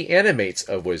 he animates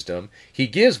of wisdom, he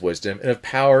gives wisdom, and of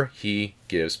power, he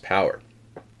gives power.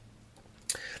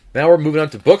 Now we're moving on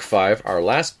to Book 5, our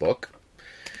last book.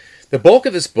 The bulk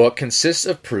of this book consists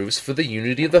of proofs for the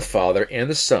unity of the Father and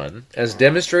the Son, as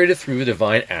demonstrated through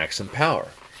divine acts and power.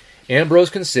 Ambrose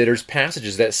considers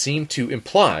passages that seem to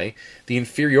imply the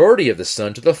inferiority of the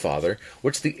Son to the Father,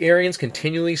 which the Arians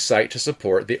continually cite to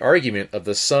support the argument of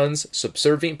the Son's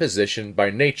subservient position by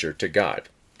nature to God.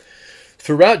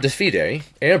 Throughout De Fide,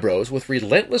 Ambrose, with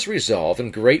relentless resolve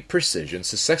and great precision,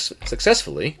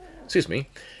 successfully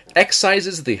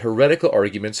excises the heretical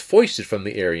arguments foisted from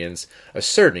the Arians,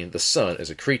 asserting the Son is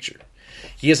a creature.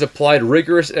 He has applied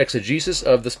rigorous exegesis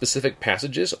of the specific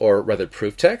passages, or rather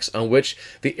proof texts, on which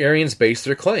the Arians base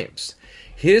their claims.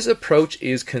 His approach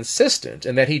is consistent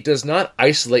in that he does not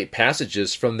isolate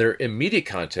passages from their immediate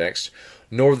context,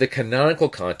 nor the canonical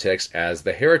context as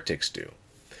the heretics do.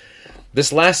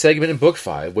 This last segment in Book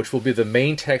 5, which will be the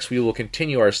main text we will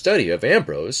continue our study of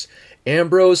Ambrose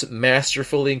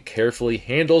masterfully and carefully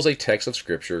handles a text of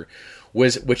Scripture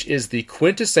which is the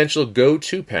quintessential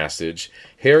go-to passage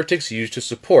heretics use to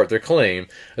support their claim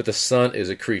that the Son is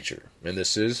a creature. And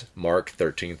this is Mark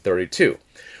 13:32,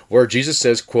 where Jesus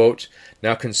says, quote,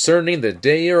 "Now concerning the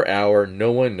day or hour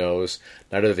no one knows,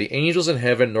 neither the angels in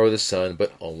heaven nor the Son,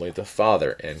 but only the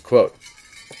Father," end quote.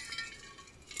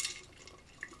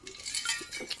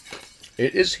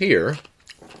 It is here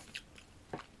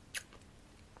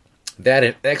that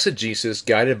an exegesis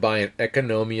guided by an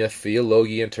ekonomia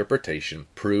theologia interpretation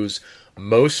proves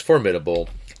most formidable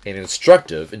and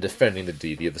instructive in defending the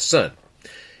deity of the Son,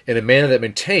 in a manner that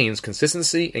maintains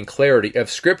consistency and clarity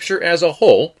of Scripture as a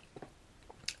whole,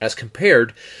 as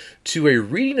compared to a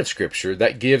reading of Scripture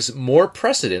that gives more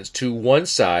precedence to one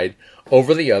side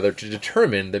over the other to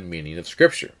determine the meaning of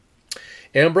Scripture.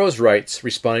 Ambrose writes,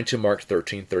 responding to Mark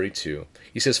 13:32,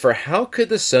 he says, "For how could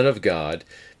the Son of God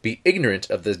be ignorant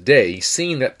of the day,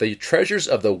 seeing that the treasures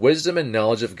of the wisdom and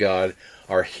knowledge of God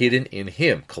are hidden in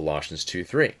him," Colossians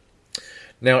 2:3.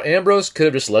 Now, Ambrose could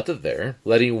have just left it there,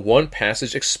 letting one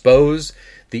passage expose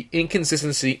the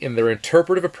inconsistency in their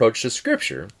interpretive approach to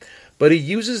Scripture, but he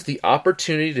uses the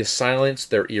opportunity to silence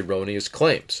their erroneous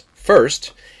claims.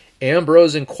 First,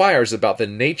 Ambrose inquires about the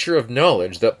nature of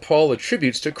knowledge that Paul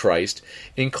attributes to Christ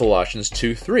in Colossians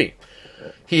 2:3.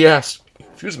 He asks,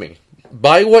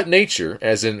 by what nature,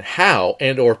 as in how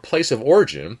and or place of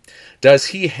origin, does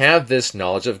he have this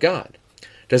knowledge of God?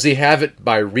 Does he have it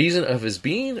by reason of his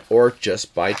being or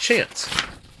just by chance?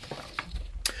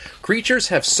 Creatures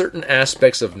have certain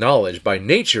aspects of knowledge by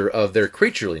nature of their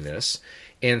creatureliness,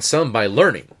 and some by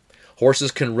learning.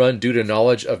 Horses can run due to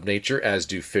knowledge of nature, as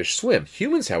do fish swim.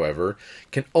 Humans, however,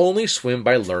 can only swim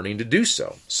by learning to do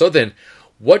so. So then,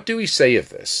 what do we say of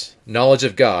this knowledge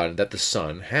of God that the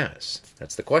Son has?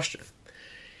 That's the question.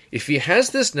 If he has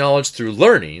this knowledge through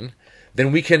learning,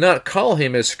 then we cannot call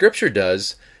him, as Scripture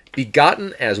does,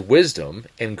 begotten as wisdom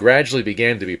and gradually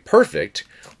began to be perfect,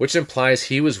 which implies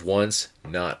he was once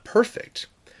not perfect.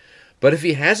 But if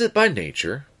he has it by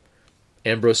nature,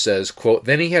 Ambrose says, quote,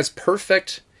 then he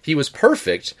was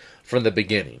perfect from the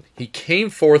beginning. He came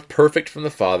forth perfect from the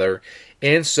Father,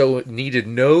 and so needed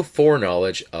no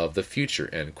foreknowledge of the future,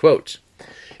 end quote.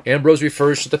 Ambrose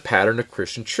refers to the pattern of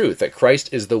Christian truth, that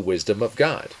Christ is the wisdom of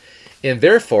God. And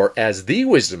therefore, as the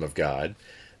wisdom of God,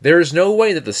 there is no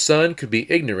way that the Son could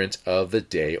be ignorant of the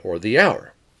day or the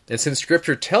hour. And since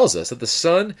Scripture tells us that the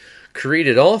Son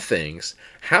created all things,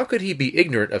 how could he be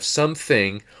ignorant of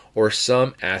something or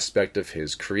some aspect of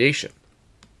his creation?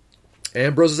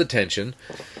 Ambrose's attention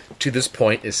to this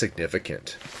point is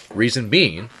significant. Reason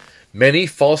being, many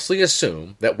falsely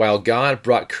assume that while God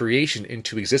brought creation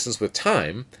into existence with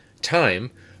time,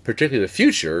 particularly the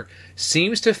future,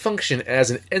 seems to function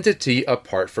as an entity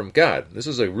apart from God. This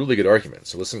is a really good argument,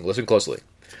 so listen closely.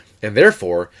 And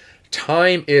therefore,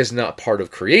 time is not part of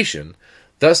creation,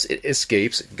 thus it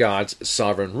escapes God's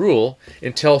sovereign rule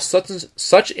until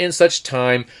such and such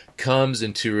time comes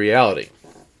into reality.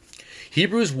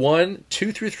 Hebrews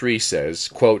 1:2-3 says,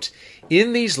 quote,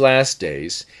 in these last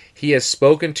days he has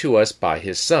spoken to us by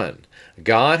his Son.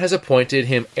 God has appointed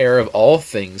him heir of all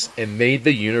things and made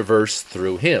the universe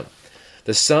through him.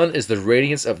 The Son is the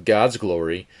radiance of God's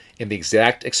glory and the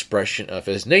exact expression of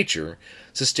his nature,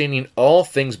 sustaining all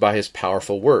things by his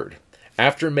powerful word.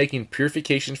 After making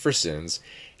purification for sins,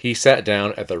 he sat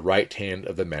down at the right hand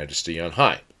of the Majesty on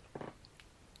high.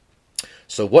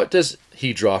 So what does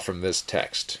he draw from this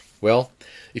text? Well,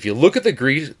 if you look at the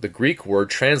Greek word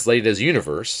translated as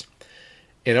universe,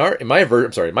 in my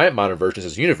modern version it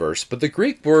says universe, but the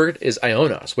Greek word is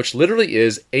ionos, which literally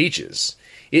is ages.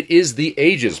 It is the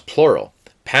ages, plural,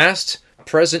 past,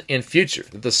 present, and future,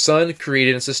 that the Son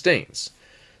created and sustains.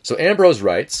 So Ambrose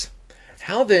writes,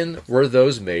 how then were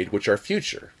those made which are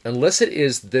future, unless it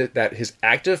is that his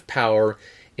active power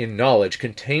in knowledge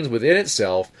contains within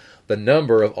itself the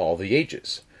number of all the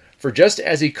ages? For just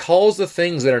as he calls the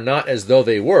things that are not as though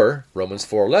they were, Romans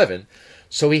 4:11,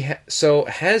 so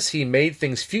has he made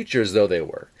things future as though they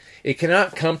were. It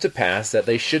cannot come to pass that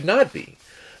they should not be.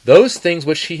 Those things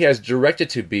which he has directed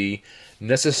to be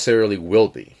necessarily will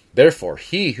be. Therefore,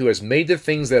 he who has made the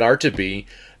things that are to be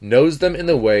knows them in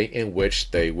the way in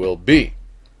which they will be.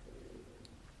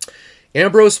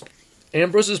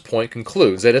 Ambrose's point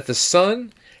concludes that if the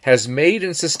Son has made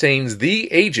and sustains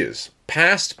the ages,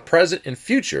 past, present, and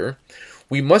future,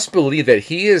 we must believe that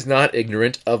he is not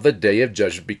ignorant of the day of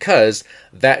judgment, because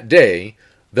that day,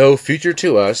 though future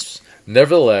to us,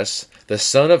 nevertheless, the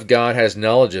Son of God has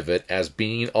knowledge of it as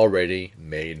being already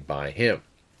made by him.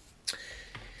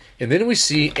 And then we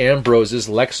see Ambrose's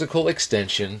lexical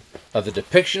extension of the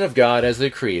depiction of God as the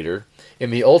Creator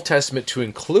in the Old Testament to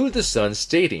include the Son,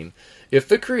 stating, if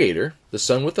the Creator, the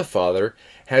Son with the Father,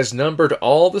 has numbered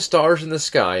all the stars in the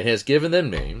sky and has given them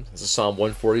names, this is Psalm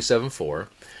 147:4,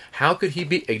 how could he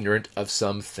be ignorant of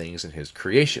some things in his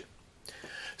creation?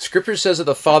 Scripture says that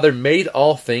the Father made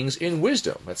all things in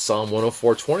wisdom, that's Psalm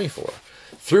 104:24,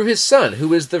 through his Son,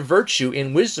 who is the virtue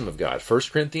and wisdom of God,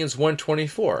 1 Corinthians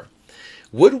 1:24.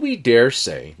 Would we dare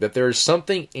say that there is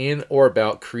something in or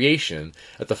about creation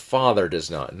that the Father does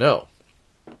not know?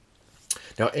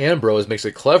 Now Ambrose makes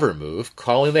a clever move,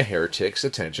 calling the heretics'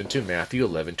 attention to Matthew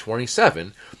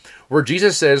 11:27, where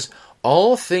Jesus says,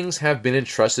 all things have been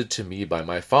entrusted to me by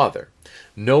my Father.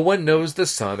 No one knows the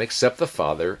Son except the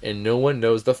Father, and no one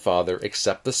knows the Father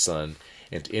except the Son,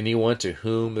 and anyone to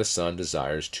whom the Son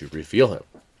desires to reveal him.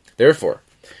 Therefore,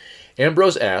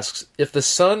 Ambrose asks, if the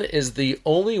Son is the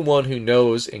only one who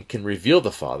knows and can reveal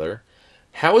the Father,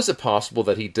 how is it possible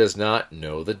that he does not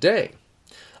know the day?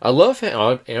 I love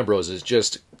how Ambrose is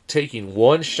just taking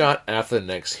one shot after the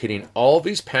next, hitting all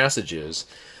these passages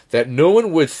that no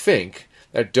one would think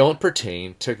that don't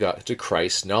pertain to God, to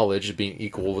Christ's knowledge being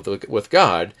equal with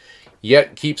God,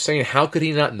 yet keeps saying, how could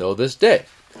he not know this day?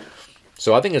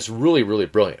 So I think it's really, really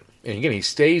brilliant. And again, he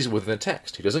stays within the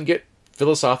text. He doesn't get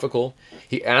philosophical.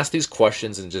 He asks these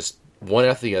questions and just one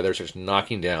after the other starts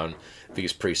knocking down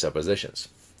these presuppositions.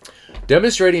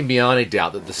 Demonstrating beyond a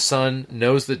doubt that the Son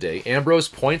knows the day, Ambrose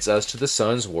points us to the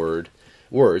Son's words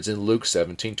in Luke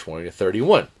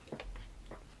 17:20-31.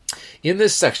 In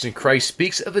this section, Christ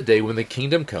speaks of the day when the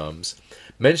kingdom comes,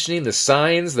 mentioning the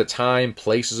signs, the time,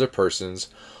 places, or persons,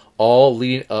 all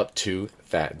leading up to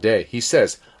that day. He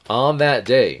says, on that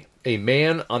day, a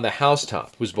man on the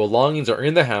housetop whose belongings are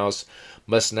in the house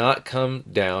must not come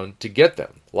down to get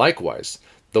them. Likewise,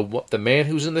 the man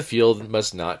who's in the field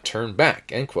must not turn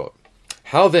back. End quote.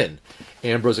 How then,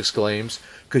 Ambrose exclaims,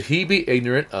 could he be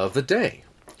ignorant of the day?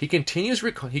 He continues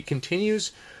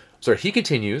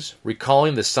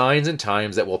recalling the signs and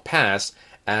times that will pass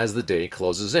as the day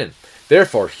closes in.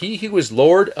 Therefore, he who is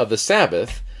Lord of the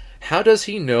Sabbath, how does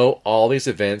he know all these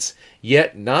events,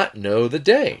 yet not know the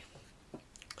day?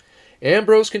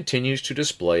 Ambrose continues to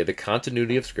display the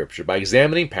continuity of Scripture by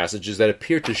examining passages that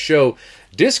appear to show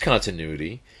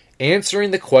discontinuity, answering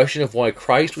the question of why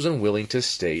Christ was unwilling to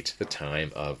state the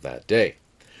time of that day.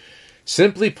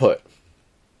 Simply put,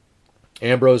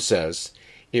 Ambrose says,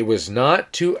 it was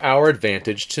not to our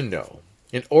advantage to know,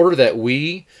 in order that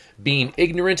we, being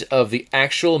ignorant of the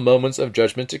actual moments of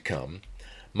judgment to come,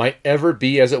 might ever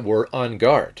be, as it were, on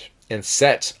guard, and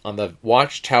set on the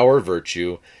watchtower of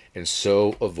virtue, and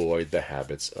so avoid the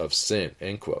habits of sin.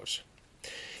 End quote.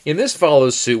 And this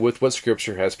follows suit with what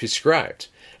Scripture has prescribed,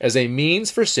 as a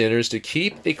means for sinners to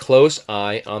keep a close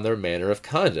eye on their manner of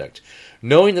conduct,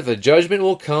 knowing that the judgment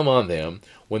will come on them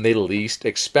when they least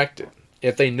expect it.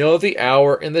 If they know the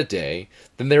hour and the day,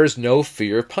 then there is no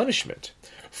fear of punishment.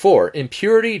 For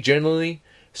impurity generally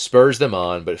spurs them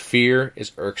on, but fear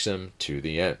is irksome to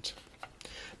the end.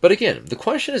 But again, the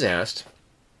question is asked,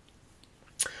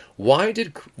 why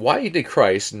did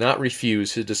Christ not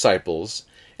refuse his disciples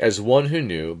as one who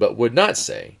knew but would not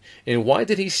say? And why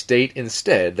did he state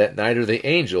instead that neither the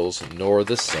angels nor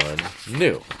the Son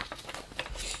knew?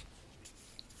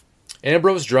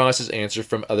 Ambrose draws his answer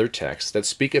from other texts that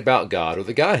speak about God or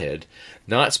the Godhead,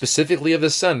 not specifically of the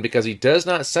Son, because he does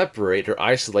not separate or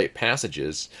isolate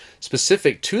passages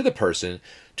specific to the person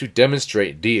to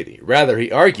demonstrate deity. Rather,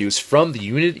 he argues from the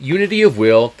unity of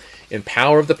will and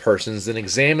power of the persons, and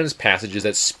examines passages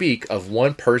that speak of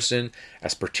one person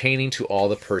as pertaining to all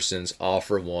the persons, all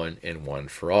for one and one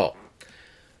for all.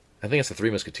 I think it's the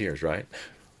Three Musketeers, right?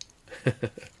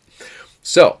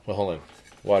 So, well, hold on.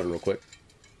 Water real quick.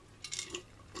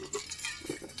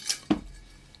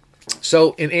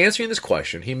 So, in answering this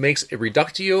question, he makes a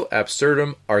reductio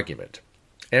absurdum argument.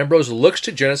 Ambrose looks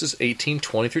to Genesis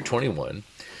 18:20 through 21,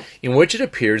 in which it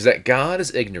appears that God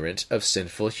is ignorant of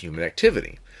sinful human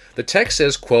activity. The text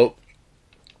says, quote,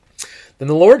 "Then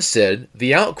the Lord said,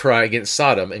 the outcry against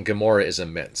Sodom and Gomorrah is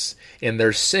immense, and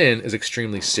their sin is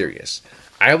extremely serious.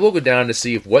 I will go down to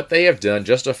see if what they have done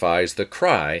justifies the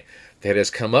cry that has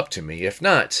come up to me. If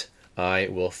not, I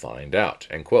will find out."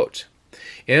 End quote.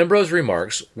 Ambrose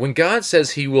remarks, when God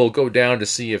says he will go down to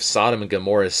see if Sodom and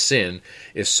Gomorrah's sin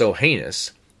is so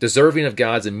heinous, deserving of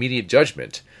God's immediate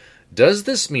judgment, does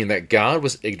this mean that God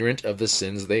was ignorant of the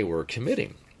sins they were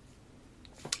committing?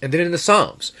 And then in the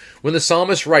Psalms, when the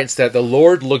psalmist writes that the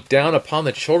Lord looked down upon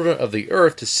the children of the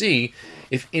earth to see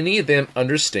if any of them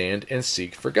understand and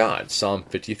seek for God, Psalm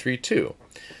 53:2.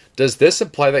 Does this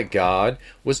imply that God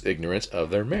was ignorant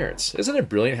of their merits? Isn't it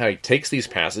brilliant how he takes these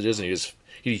passages and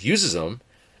he uses them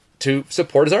to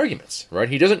support his arguments, right?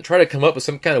 He doesn't try to come up with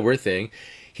some kind of weird thing.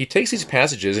 He takes these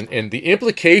passages, and the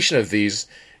implication of these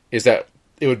is that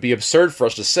it would be absurd for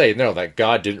us to say, no, that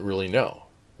God didn't really know,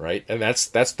 right? And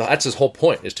that's his whole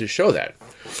point, is to show that.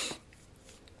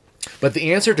 But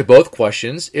the answer to both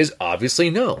questions is obviously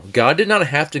no. God did not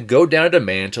have to go down to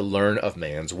man to learn of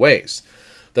man's ways.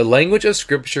 The language of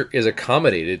Scripture is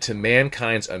accommodated to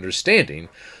mankind's understanding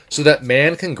so that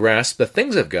man can grasp the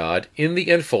things of God in the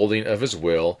unfolding of his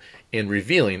will and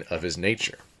revealing of his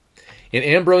nature. And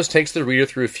Ambrose takes the reader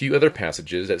through a few other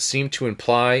passages that seem to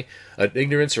imply an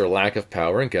ignorance or lack of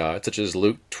power in God, such as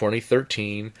Luke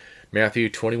 20:13, Matthew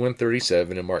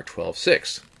 21:37, and Mark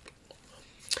 12:6.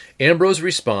 Ambrose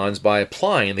responds by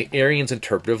applying the Arians'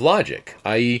 interpretive logic,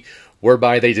 i.e.,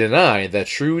 whereby they deny the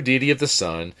true deity of the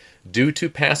Son due to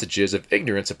passages of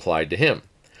ignorance applied to him.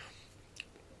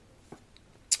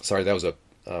 Sorry, that was a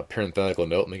parenthetical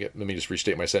note. Let me just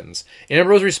restate my sentence.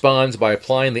 Ambrose responds by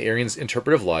applying the Arians'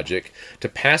 interpretive logic to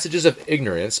passages of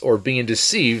ignorance or being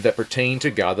deceived that pertain to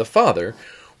God the Father,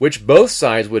 which both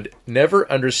sides would never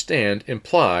understand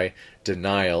imply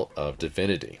denial of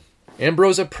divinity.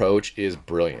 Ambrose's approach is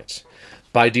brilliant.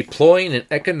 By deploying an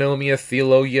ekonomia,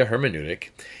 theologia,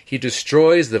 hermeneutic, he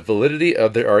destroys the validity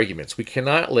of their arguments. We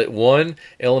cannot let one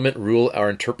element rule our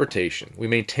interpretation. We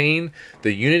maintain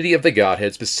the unity of the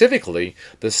Godhead, specifically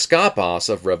the skopos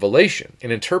of revelation,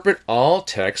 and interpret all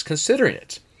texts considering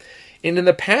it. And in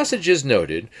the passages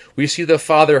noted, we see the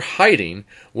Father hiding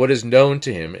what is known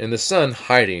to him, and the Son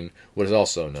hiding what is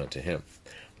also known to him.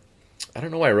 I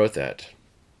don't know why I wrote that.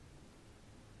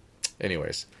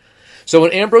 Anyways. So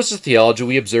in Ambrose's theology,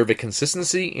 we observe a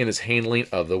consistency in his handling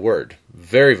of the word.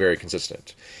 Very, very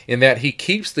consistent. In that he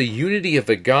keeps the unity of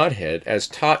the Godhead as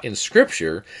taught in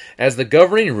Scripture as the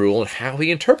governing rule in how he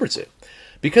interprets it.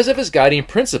 Because of his guiding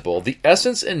principle, the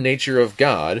essence and nature of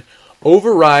God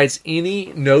overrides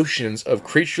any notions of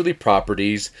creaturely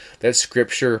properties that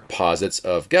Scripture posits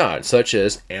of God, such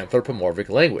as anthropomorphic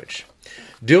language.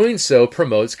 Doing so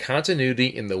promotes continuity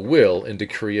in the will and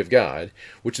decree of God,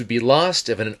 which would be lost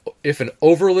if an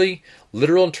overly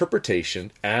literal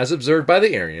interpretation, as observed by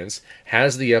the Arians,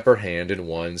 has the upper hand in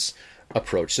one's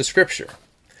approach to Scripture.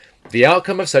 The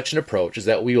outcome of such an approach is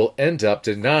that we will end up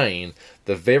denying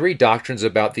the very doctrines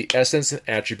about the essence and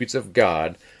attributes of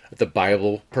God that the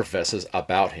Bible professes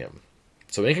about him.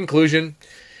 So in conclusion,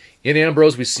 in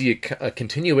Ambrose we see a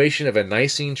continuation of a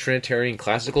Nicene Trinitarian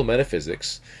classical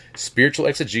metaphysics, spiritual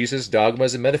exegesis,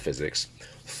 dogmas, and metaphysics,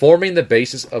 forming the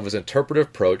basis of his interpretive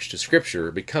approach to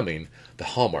Scripture, becoming the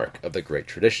hallmark of the great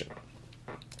tradition.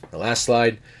 The last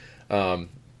slide.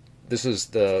 This is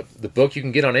the book you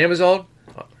can get on Amazon,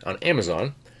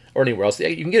 or anywhere else.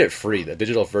 You can get it free, the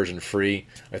digital version free.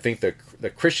 I think the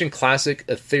Christian Classic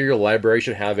Ethereal Library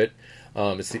should have it.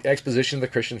 It's the Exposition of the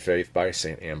Christian Faith by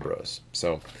St. Ambrose.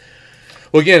 So,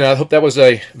 well, again, I hope that was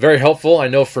very helpful. I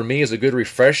know for me, as a good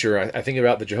refresher, I think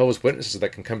about the Jehovah's Witnesses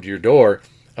that can come to your door.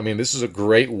 I mean, this is a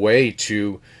great way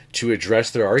to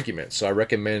address their arguments. So I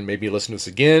recommend maybe listen to this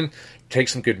again, take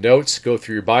some good notes, go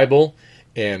through your Bible,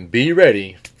 and be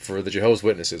ready for the Jehovah's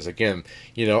Witnesses. Again,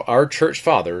 our church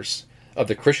fathers of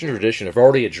the Christian tradition have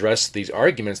already addressed these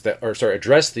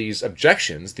addressed these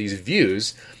objections, these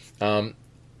views,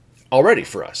 already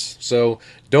for us. So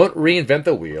don't reinvent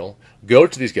the wheel. Go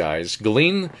to these guys,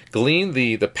 glean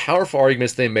the powerful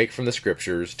arguments they make from the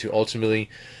Scriptures to ultimately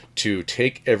to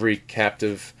take every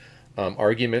captive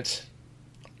argument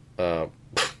to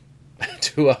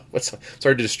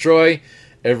destroy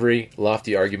every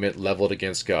lofty argument leveled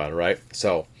against God, right?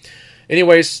 So,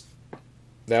 anyways,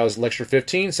 that was lecture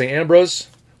 15, St. Ambrose.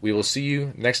 We will see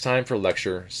you next time for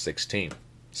lecture 16.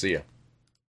 See ya.